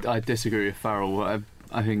think I disagree with Farrell.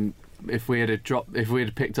 I think if we had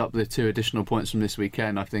picked up the 2 additional points from this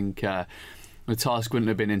weekend, I think the task wouldn't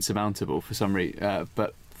have been insurmountable for some reason.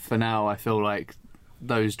 But for now, I feel like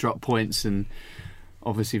those drop points, and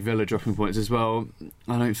obviously Villa dropping points as well,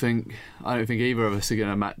 I don't think either of us are going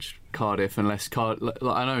to match Cardiff unless I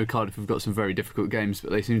know Cardiff have got some very difficult games,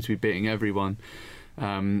 but they seem to be beating everyone.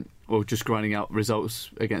 Or just grinding out results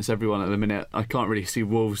against everyone at the minute. I can't really see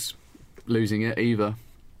Wolves losing it either.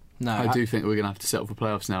 No, I do think we're going to have to settle for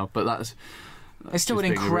playoffs now, but it's still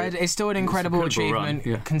an incredible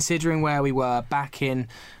achievement considering where we were back in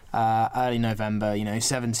early November.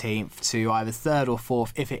 17th to either 3rd or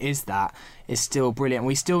 4th, if it is that, is still brilliant.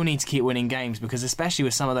 We still need to keep winning games, because especially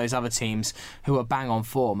with some of those other teams who are bang on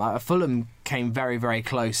form. Fulham came very, very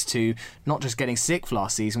close to not just getting 6th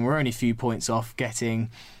last season. We're only a few points off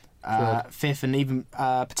getting 5th and even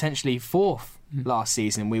potentially 4th last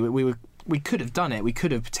season. We could have done it. We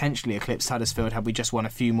could have potentially eclipsed Huddersfield had we just won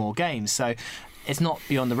a few more games. So it's not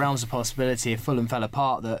beyond the realms of possibility if Fulham fell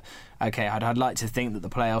apart that, okay, I'd like to think that the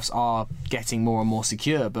playoffs are getting more and more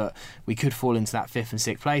secure, but we could fall into that 5th and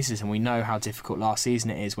 6th places, and we know how difficult last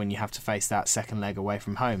season it is when you have to face that second leg away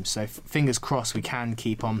from home. So fingers crossed we can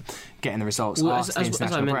keep on getting the results after the international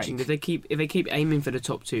break. As I mentioned, if they keep aiming for the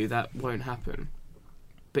top 2, that won't happen.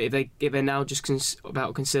 But if they're now just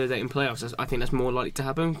about consolidating playoffs, I think that's more likely to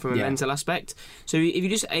happen from a mental aspect. So if you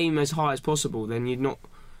just aim as high as possible, then you're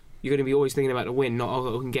going to be always thinking about the win, not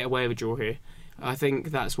we can get away with a draw here. I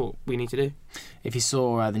think that's what we need to do. if you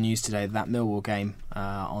saw the news today, that Millwall game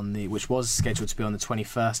which was scheduled to be on the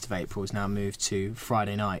 21st of April is now moved to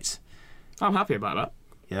Friday night. I'm happy about that.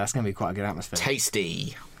 Yeah, that's going to be quite a good atmosphere.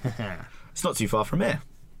 Tasty. It's not too far from here.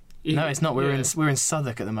 No, it's not. We're in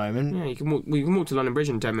Southwark at the moment. Yeah, we can walk to London Bridge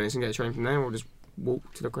in 10 minutes and get a train from there, or just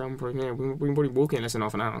walk to the ground. Yeah, we can probably walk in less than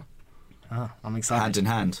half an hour. Oh, I'm excited. Hand in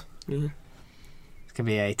hand. Yeah. It's going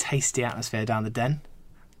to be a tasty atmosphere down the Den.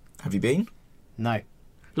 Have you been? No.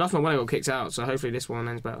 Last one, I got kicked out, so hopefully this one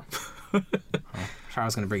ends better.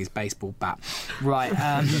 Farrell's going to bring his baseball bat. Right,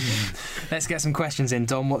 let's get some questions in.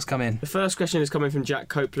 Dom, what's come in? The first question is coming from Jack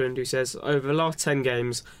Copeland, who says, over the last 10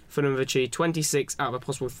 games, Fulham have achieved 26 out of a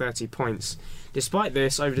possible 30 points. Despite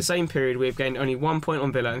this, over the same period, we have gained only 1 point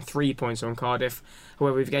on Villa and 3 points on Cardiff.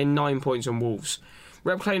 However, we've gained 9 points on Wolves.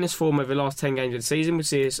 Replicating this form over the last 10 games of the season would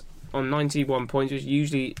see us on 91 points, which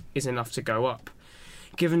usually is enough to go up.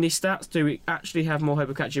 Given these stats, do we actually have more hope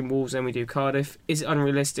of catching Wolves than we do Cardiff? Is it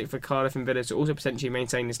unrealistic for Cardiff and Villa to also potentially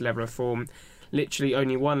maintain this level of form? Literally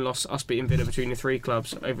only one loss, us beating Villa between the three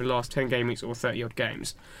clubs over the last 10 game weeks or 30-odd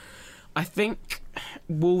games. I think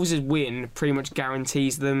Wolves' win pretty much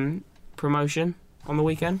guarantees them promotion on the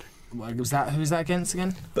weekend. Who was that against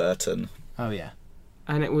again? Burton. Oh, yeah.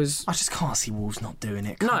 And it was... I just can't see Wolves not doing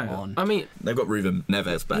it. Come on. I mean... They've got Ruben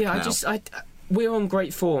Neves back now. We're on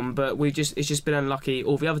great form, but it's just been unlucky.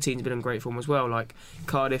 All the other teams have been on great form as well. Like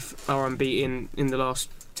Cardiff are unbeaten in the last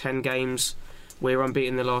 10 games. We're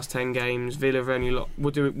unbeaten in the last 10 games. Villa have only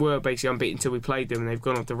were basically unbeaten until we played them, and they've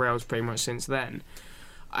gone off the rails pretty much since then.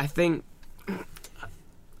 I think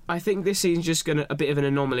this season's just a bit of an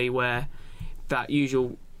anomaly where that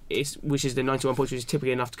usual which is the 91 points, which is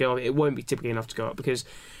typically enough to go up. It won't be typically enough to go up because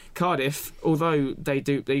Cardiff, although they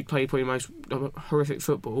play probably the most horrific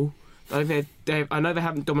football. I know they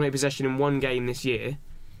haven't dominated possession in one game this year.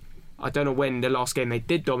 I don't know when the last game they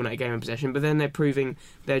did dominate a game of possession, but then they're proving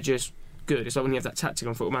they're just good. It's like when you have that tactic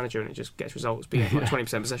on Football Manager and it just gets results, being like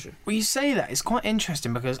 20% possession. Well, you say that. It's quite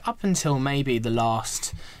interesting because up until maybe the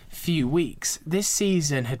last few weeks, this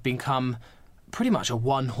season had become pretty much a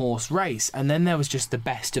one-horse race, and then there was just the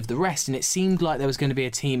best of the rest, and it seemed like there was going to be a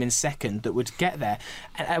team in second that would get there.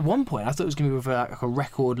 And at one point I thought it was going to be with a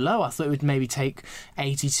record low. I thought it would maybe take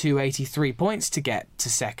 82, 83 points to get to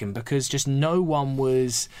second because just no one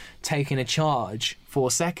was taking a charge for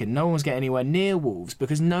second. No one was getting anywhere near Wolves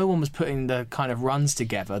because no one was putting the kind of runs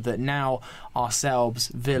together that now ourselves,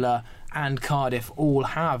 Villa and Cardiff all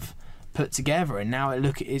have put together, and now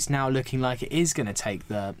it's now looking like it is going to take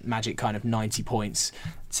the magic kind of 90 points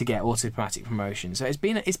to get automatic promotion. So it's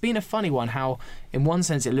been a funny one. How in one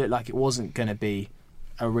sense it looked like it wasn't going to be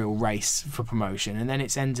a real race for promotion, and then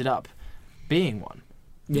it's ended up being one.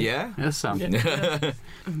 Yeah. Yes, Sam. Yeah.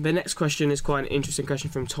 The next question is quite an interesting question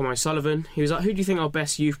from Tom O'Sullivan. He was like, who do you think our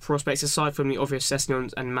best youth prospects aside from the obvious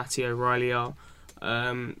Sesnions and Matty O'Reilly are?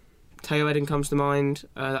 Teo Eden comes to mind,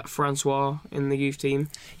 that Francois in the youth team.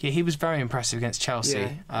 Yeah, he was very impressive against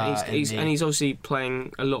Chelsea. Yeah, he's obviously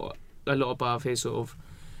playing a lot above his sort of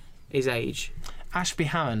his age. Ashby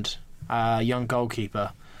Hammond, young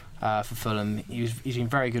goalkeeper for Fulham. He's been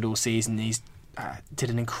very good all season. He's did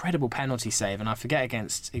an incredible penalty save, and I forget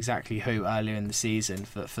against exactly who earlier in the season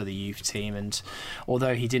for the youth team. And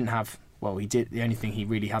although he didn't have... Well, he did. The only thing he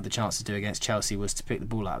really had the chance to do against Chelsea was to pick the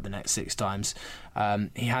ball out of the net 6 times.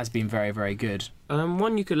 He has been very, very good.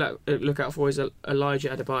 One you could look out for is Elijah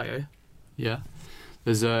Adebayo. Yeah.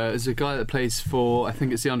 There's a guy that plays for, I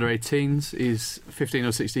think it's the under-18s. He's 15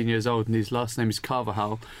 or 16 years old, and his last name is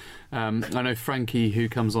Carvajal. I know Frankie, who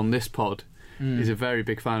comes on this pod, is a very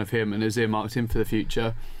big fan of him and has earmarked him for the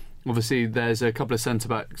future. Obviously, there's a couple of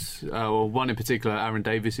centre-backs, or one in particular, Aaron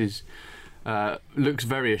Davis, who's looks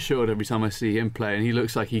very assured every time I see him play, and he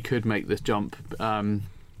looks like he could make this jump.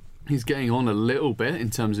 He's getting on a little bit in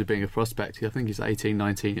terms of being a prospect. I think he's 18,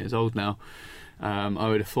 19 years old now. I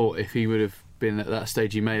would have thought if he would have been at that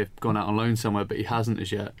stage, he may have gone out on loan somewhere, but he hasn't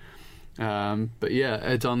as yet. But yeah,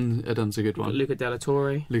 Edon's a good one. Luca Della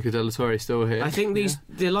Torre is still here. I think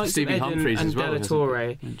the likes Stevie of Eden Humphries and as well, Della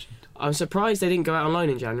Torre, I'm surprised they didn't go out on loan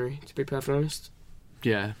in January, to be perfectly honest.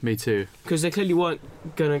 Yeah, me too. Because they clearly weren't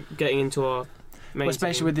getting into our main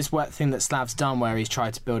especially team. with this work thing that Slav's done where he's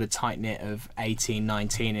tried to build a tight knit of 18,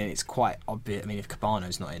 19, and it's quite obvious. I mean, if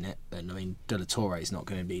Cabano's not in it, then De La Torre's not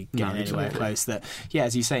going to be getting anywhere close. That, yeah,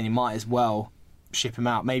 as you're saying, you might as well ship him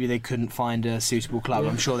out. Maybe they couldn't find a suitable club.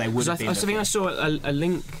 I'm sure they would have been. I think I saw a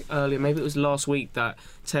link earlier, maybe it was last week, that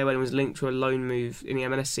Teo Eden was linked to a loan move in the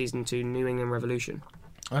MLS season to New England Revolution.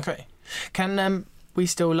 Okay. Can we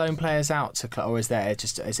still loan players out to club, or is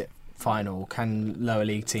it final? Can lower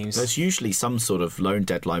league teams? There's usually some sort of loan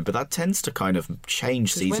deadline, but that tends to kind of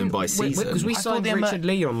change season by season. Because we I signed thought Richard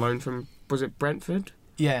Lee on loan from, was it Brentford?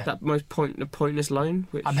 Yeah. That most pointless loan.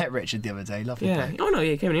 Which, I met Richard the other day. Lovely yeah. bloke. Oh no,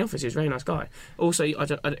 he came in the office. He was a very nice guy. Also,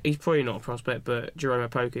 he's probably not a prospect, but Jerome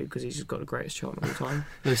Opoku, because he's just got the greatest shot of all time.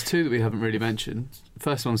 There's two that we haven't really mentioned.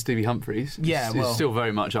 First one's Stevie Humphries. Yeah, He's still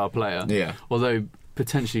very much our player. Yeah. Although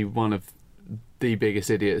potentially one of the biggest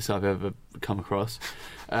idiots I've ever come across.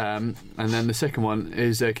 And then the second one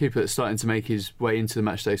is a keeper that's starting to make his way into the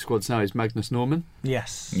matchday squads now is Magnus Norman.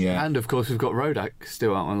 Yes. Yeah. And of course we've got Rodak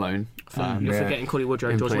still out on loan. You're forgetting Collie Woodrow,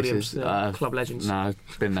 in George places, Williams, club legends. No,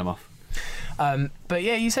 bin them off. But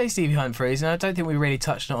yeah, you say Stevie Humphries, and I don't think we really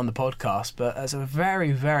touched on it on the podcast, but as a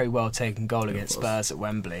very, very well taken goal against Spurs at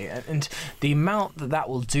Wembley, and the amount that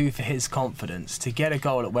will do for his confidence to get a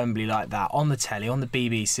goal at Wembley like that on the telly, on the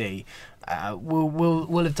BBC,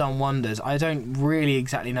 will have done wonders. I don't really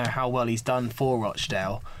exactly know how well he's done for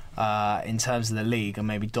Rochdale in terms of the league, and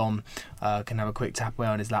maybe Dom can have a quick tap away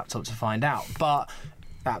on his laptop to find out, but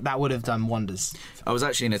that would have done wonders. I was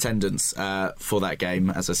actually in attendance for that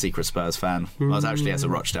game as a secret Spurs fan. I was actually, as a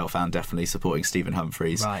Rochdale fan, definitely supporting Stephen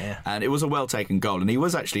Humphries. Right, yeah. And it was a well-taken goal, and he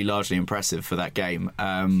was actually largely impressive for that game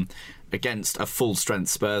against a full-strength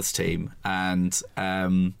Spurs team. And,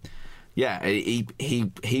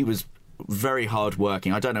 he was very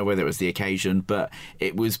hard-working. I don't know whether it was the occasion, but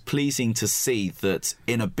it was pleasing to see that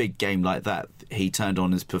in a big game like that, he turned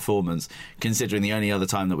on his performance, considering the only other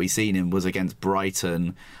time that we've seen him was against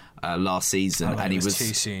Brighton last season, and it was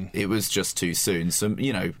too soon. It was just too soon. So,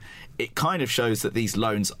 it kind of shows that these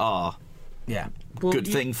loans are Yeah. good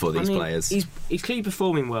thing for these players. He's clearly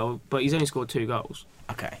performing well, but he's only scored 2 goals.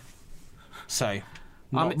 Okay. So,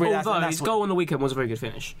 Although his goal on the weekend was a very good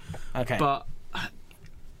finish. Okay. But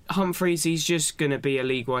Humphries, he's just going to be a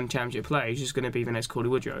League One Championship player. He's just going to be the next Collie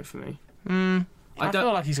Woodrow for me. I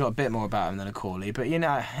feel like he's got a bit more about him than a Corley, but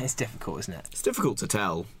it's difficult, isn't it? It's difficult to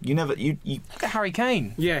tell. You look at Harry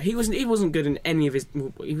Kane. Yeah, he wasn't good in any of his.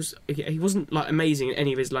 He wasn't like amazing in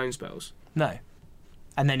any of his loan spells. No,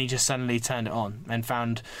 and then he just suddenly turned it on and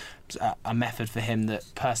found a method for him that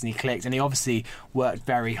personally clicked, and he obviously worked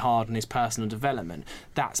very hard on his personal development.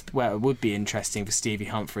 That's where it would be interesting for Stevie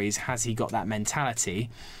Humphries. Has he got that mentality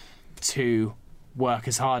to work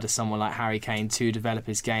as hard as someone like Harry Kane to develop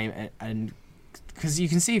his game and because you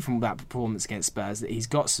can see from that performance against Spurs that he's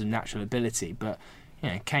got some natural ability, but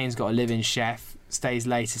Kane's got a live-in chef, stays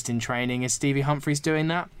latest in training. Is Stevie Humphries doing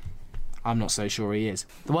that? I'm not so sure he is.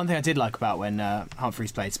 The one thing I did like about when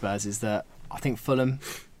Humphries played Spurs is that I think Fulham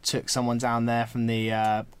took someone down there from the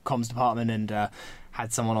comms department and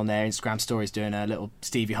had someone on their Instagram stories doing a little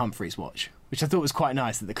Stevie Humphries watch, which I thought was quite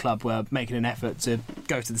nice that the club were making an effort to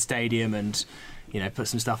go to the stadium and put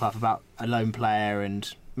some stuff up about a lone player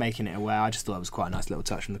and making it aware. I just thought it was quite a nice little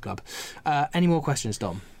touch from the club. Any more questions,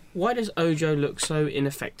 Dom? Why does Ojo look so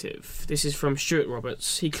ineffective? This is from Stuart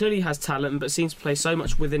Roberts. He clearly has talent, but seems to play so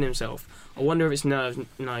much within himself. I wonder if it's nerves.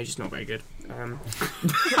 No, he's just not very good.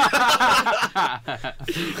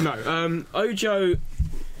 Ojo,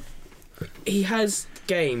 he has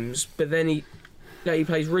games, but then he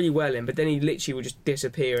plays really well in, but then he literally will just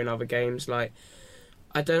disappear in other games. Like,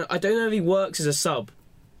 I don't know if he works as a sub.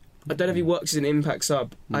 I don't know if he works as an impact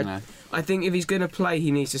sub. No. I think if he's going to play,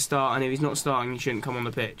 he needs to start, and if he's not starting, he shouldn't come on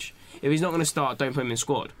the pitch. If he's not going to start, don't put him in the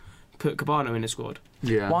squad. Put Cabano in the squad.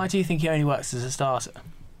 Yeah. Why do you think he only works as a starter?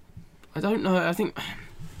 I don't know. I think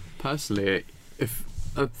Personally,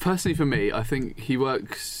 personally for me, I think he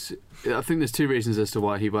works. I think there's 2 reasons as to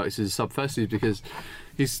why he works as a sub. Firstly, because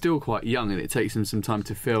he's still quite young, and it takes him some time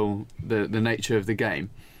to feel the nature of the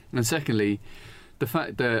game. And secondly, the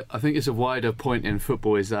fact that I think it's a wider point in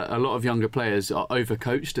football is that a lot of younger players are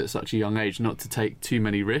overcoached at such a young age not to take too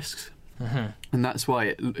many risks. Mm-hmm. And that's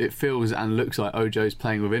why it feels and looks like Ojo's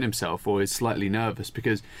playing within himself or is slightly nervous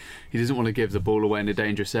because he doesn't want to give the ball away in a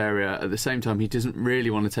dangerous area. At the same time, he doesn't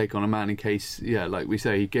really want to take on a man in case, like we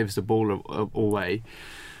say, he gives the ball away.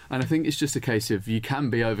 And I think it's just a case of you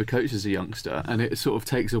can be overcoached as a youngster, and it sort of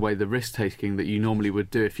takes away the risk-taking that you normally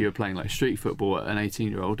would do if you were playing like street football at an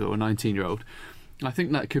 18-year-old or a 19-year-old. I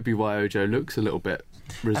think that could be why Ojo looks a little bit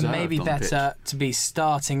reserved. And maybe on better to be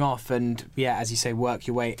starting off and, as you say, work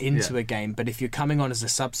your way into a game. But if you're coming on as a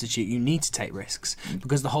substitute, you need to take risks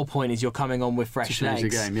because the whole point is you're coming on with fresh legs. The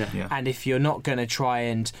game, yeah. And if you're not going to try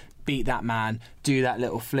and beat that man, do that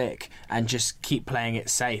little flick, and just keep playing it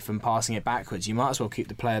safe and passing it backwards, you might as well keep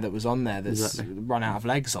the player that was on there that's run out of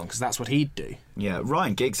legs on, because that's what he'd do. Yeah,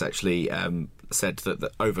 Ryan Giggs actually said that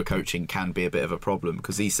overcoaching can be a bit of a problem,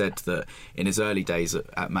 because he said that in his early days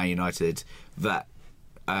at Man United that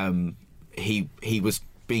he was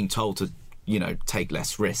being told to, take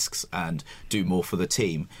less risks and do more for the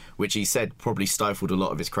team, which he said probably stifled a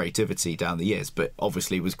lot of his creativity down the years, but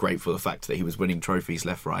obviously was great for the fact that he was winning trophies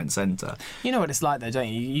left, right and centre. You know what it's like though, don't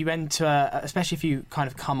you? You enter, especially if you kind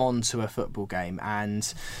of come on to a football game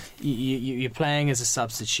and you're playing as a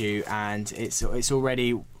substitute and it's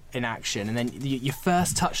already in action, and then your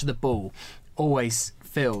first touch of the ball always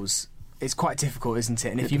feels... It's quite difficult, isn't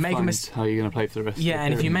it? And if you make a mistake, how are you going to play for the rest of the period?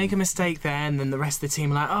 And if you make a mistake there, and then the rest of the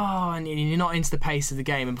team are like, oh, and you're not into the pace of the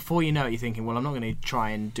game, and before you know it, you're thinking, well, I'm not going to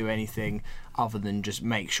try and do anything other than just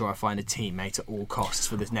make sure I find a teammate at all costs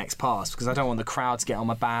for this next pass, because I don't want the crowd to get on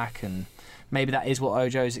my back, and maybe that is what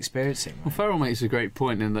Ojo is experiencing. Right? Well, Farrell makes a great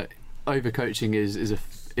point in that overcoaching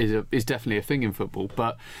is definitely a thing in football,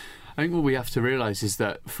 but I think what we have to realise is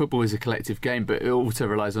that football is a collective game, but it also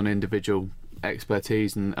relies on individual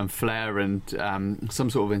expertise and flair and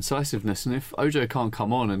some sort of incisiveness, and if Ojo can't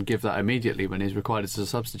come on and give that immediately when he's required as a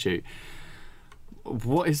substitute,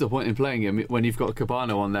 what is the point in playing him when you've got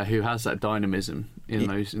Cabano on there who has that dynamism in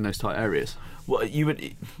those tight areas? Well,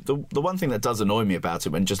 the one thing that does annoy me about it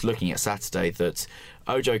when just looking at Saturday, that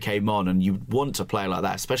Ojo came on and you want to play like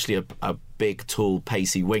that, especially a big, tall,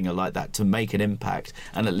 pacey winger like that, to make an impact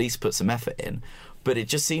and at least put some effort in. But it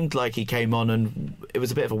just seemed like he came on and it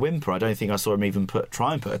was a bit of a whimper. I don't think I saw him even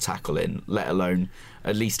try and put a tackle in, let alone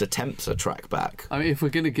at least attempt a track back. I mean, if we're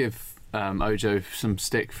going to give Ojo some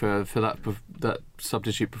stick for that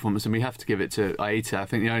substitute performance, and we have to give it to Aita. I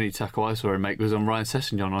think the only tackle I saw him make was on Ryan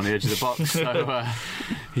Sessegnon on the edge of the box, so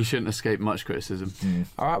he shouldn't escape much criticism.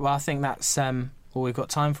 All right, well, I think that's all we've got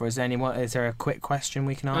time for. Is there a quick question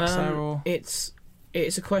we can answer? Or it's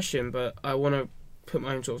a question, but I want to put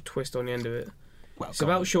my own sort of twist on the end of it. Well, it's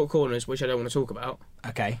about short corners, which I don't want to talk about.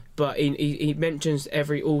 Okay. But he mentions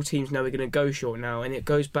all teams know we're going to go short now, and it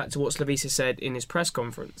goes back to what Slavisa said in his press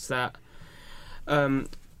conference, that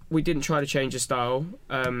we didn't try to change the style,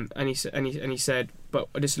 and he said, but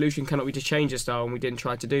the solution cannot be to change the style, and we didn't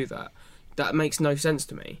try to do that. That makes no sense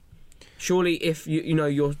to me. Surely, if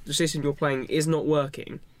the system you're playing is not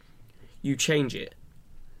working, you change it.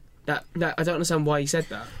 That I don't understand why he said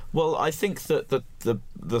that. Well, I think that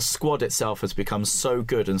the squad itself has become so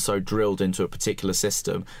good and so drilled into a particular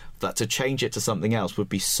system that to change it to something else would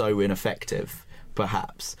be so ineffective,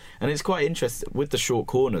 perhaps. And it's quite interesting with the short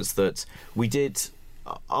corners that we did...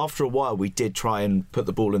 After a while, we did try and put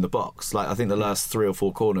the ball in the box. Like, I think the last 3 or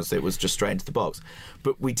 4 corners, it was just straight into the box.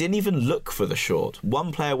 But we didn't even look for the short.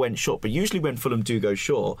 One player went short, but usually when Fulham do go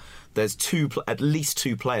short, there's at least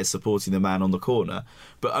 2 players supporting the man on the corner.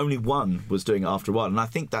 But only one was doing it after a while. And I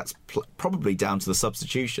think that's probably down to the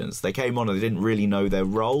substitutions. They came on and they didn't really know their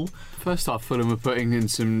role. First half, Fulham were putting in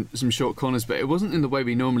some short corners, but it wasn't in the way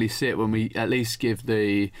we normally see it, when we at least give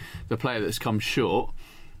the player that's come short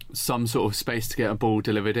some sort of space to get a ball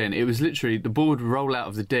delivered in. It was literally the ball would roll out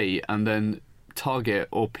of the D and then Target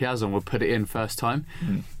or Piazon would put it in first time.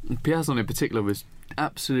 Piazon in particular was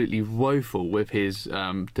absolutely woeful with his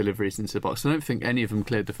deliveries into the box. I don't think any of them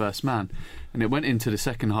cleared the first man, and it went into the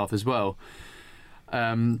second half as well.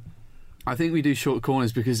 I think we do short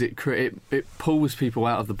corners because it pulls people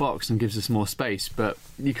out of the box and gives us more space, but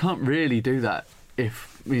you can't really do that if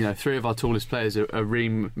 3 of our tallest players are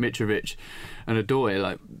Reem, Mitrovic and Odoi.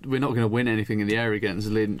 Like, we're not going to win anything in the air against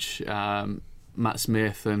Lynch, Matt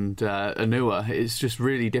Smith and Anua. It's just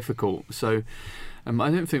really difficult. So I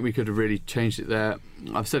don't think we could have really changed it there.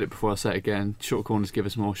 I've said it before, I'll say it again. Short corners give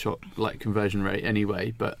us more shot conversion rate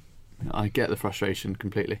anyway, but I get the frustration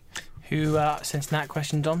completely. Who sent that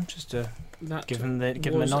question, Dom? Just to give him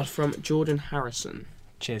a nod. From Jordan Harrison.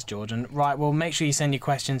 Cheers, Jordan. Right, well, make sure you send your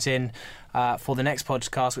questions in for the next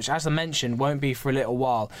podcast, which, as I mentioned, won't be for a little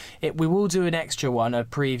while. We will do an extra one, a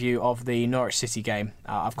preview of the Norwich City game.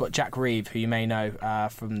 I've got Jack Reeve, who you may know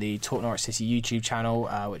from the Talk Norwich City YouTube channel,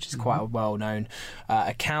 which is quite a well-known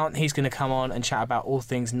account. He's going to come on and chat about all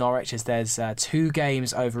things Norwich, as there's 2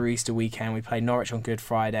 games over Easter weekend. We play Norwich on Good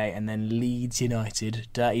Friday and then Leeds United,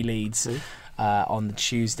 dirty Leeds, on the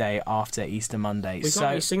Tuesday after Easter Monday. We can't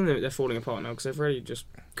really sing them that they're falling apart now, because they've already just...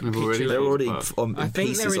 They're already on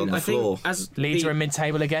pieces on the floor. Leeds are in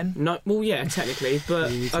mid-table again? No, well, yeah, technically, but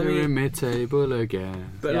Leeds are in mid-table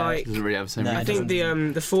again. But it doesn't really have the same. I think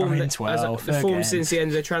the form since the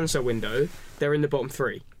end of the transfer window, they're in the bottom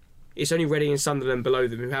 3. It's only Reading and Sunderland below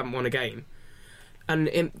them who haven't won a game. And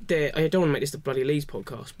I don't want to make this the bloody Leeds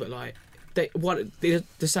podcast, but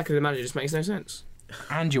the sack of the manager just makes no sense.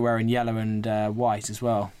 And you're wearing yellow and white as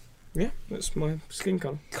well. Yeah, that's my skin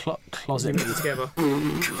colour. Closet together.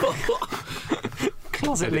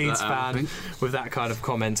 closet Edit Leeds that out, I fan with that kind of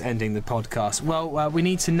comment ending the podcast. Well, we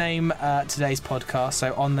need to name today's podcast.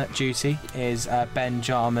 So on that duty is Ben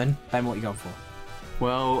Jarman. Ben, what are you going for?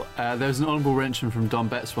 Well, there was an honourable mention from Don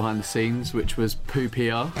Betts behind the scenes, which was poo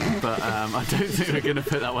PR, but I don't think we're going to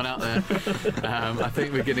put that one out there. I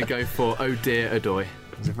think we're going to go for Oh Dear Odoi.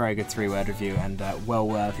 It was a very good 3-word review and well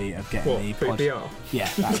worthy of getting the What, PPR? Yeah,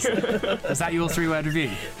 that's it. Was that your 3-word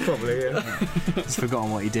review? Probably, yeah. Just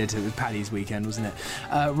forgotten what he did. It was Paddy's weekend, wasn't it?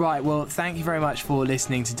 Right, well, thank you very much for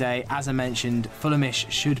listening today. As I mentioned,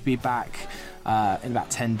 Fulhamish should be back in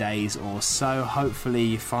about 10 days or so. Hopefully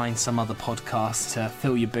you find some other podcasts to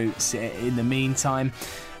fill your boots in the meantime.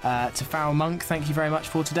 To Farrell Monk, thank you very much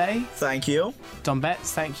for today. Thank you. Don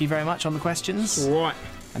Betts, thank you very much on the questions. Right.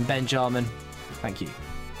 And Ben Jarman, thank you.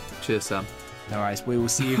 Cheers, Sam. No worries, we will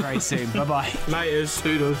see you very soon. Bye-bye. Laters.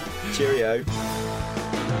 Toodles. Cheerio.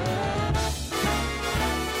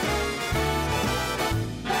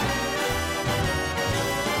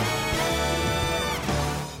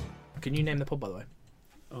 Can you name the pod, by the way?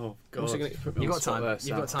 Oh, What's it God. gonna- You've got time.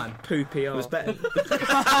 You've got time. Poo PR. It was better.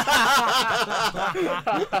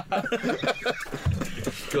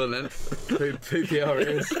 Go on then. Poo PR it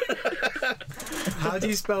is. How do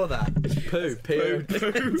you spell that? Poo. P-O-O.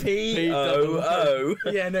 P-O-O.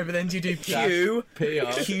 Yeah, no, but then do you do PR.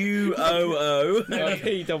 Q-O-O. No,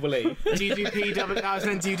 P-double-E. Do you do P double? I was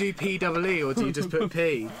meant, do you do P double E or do you just put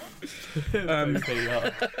P?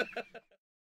 PR.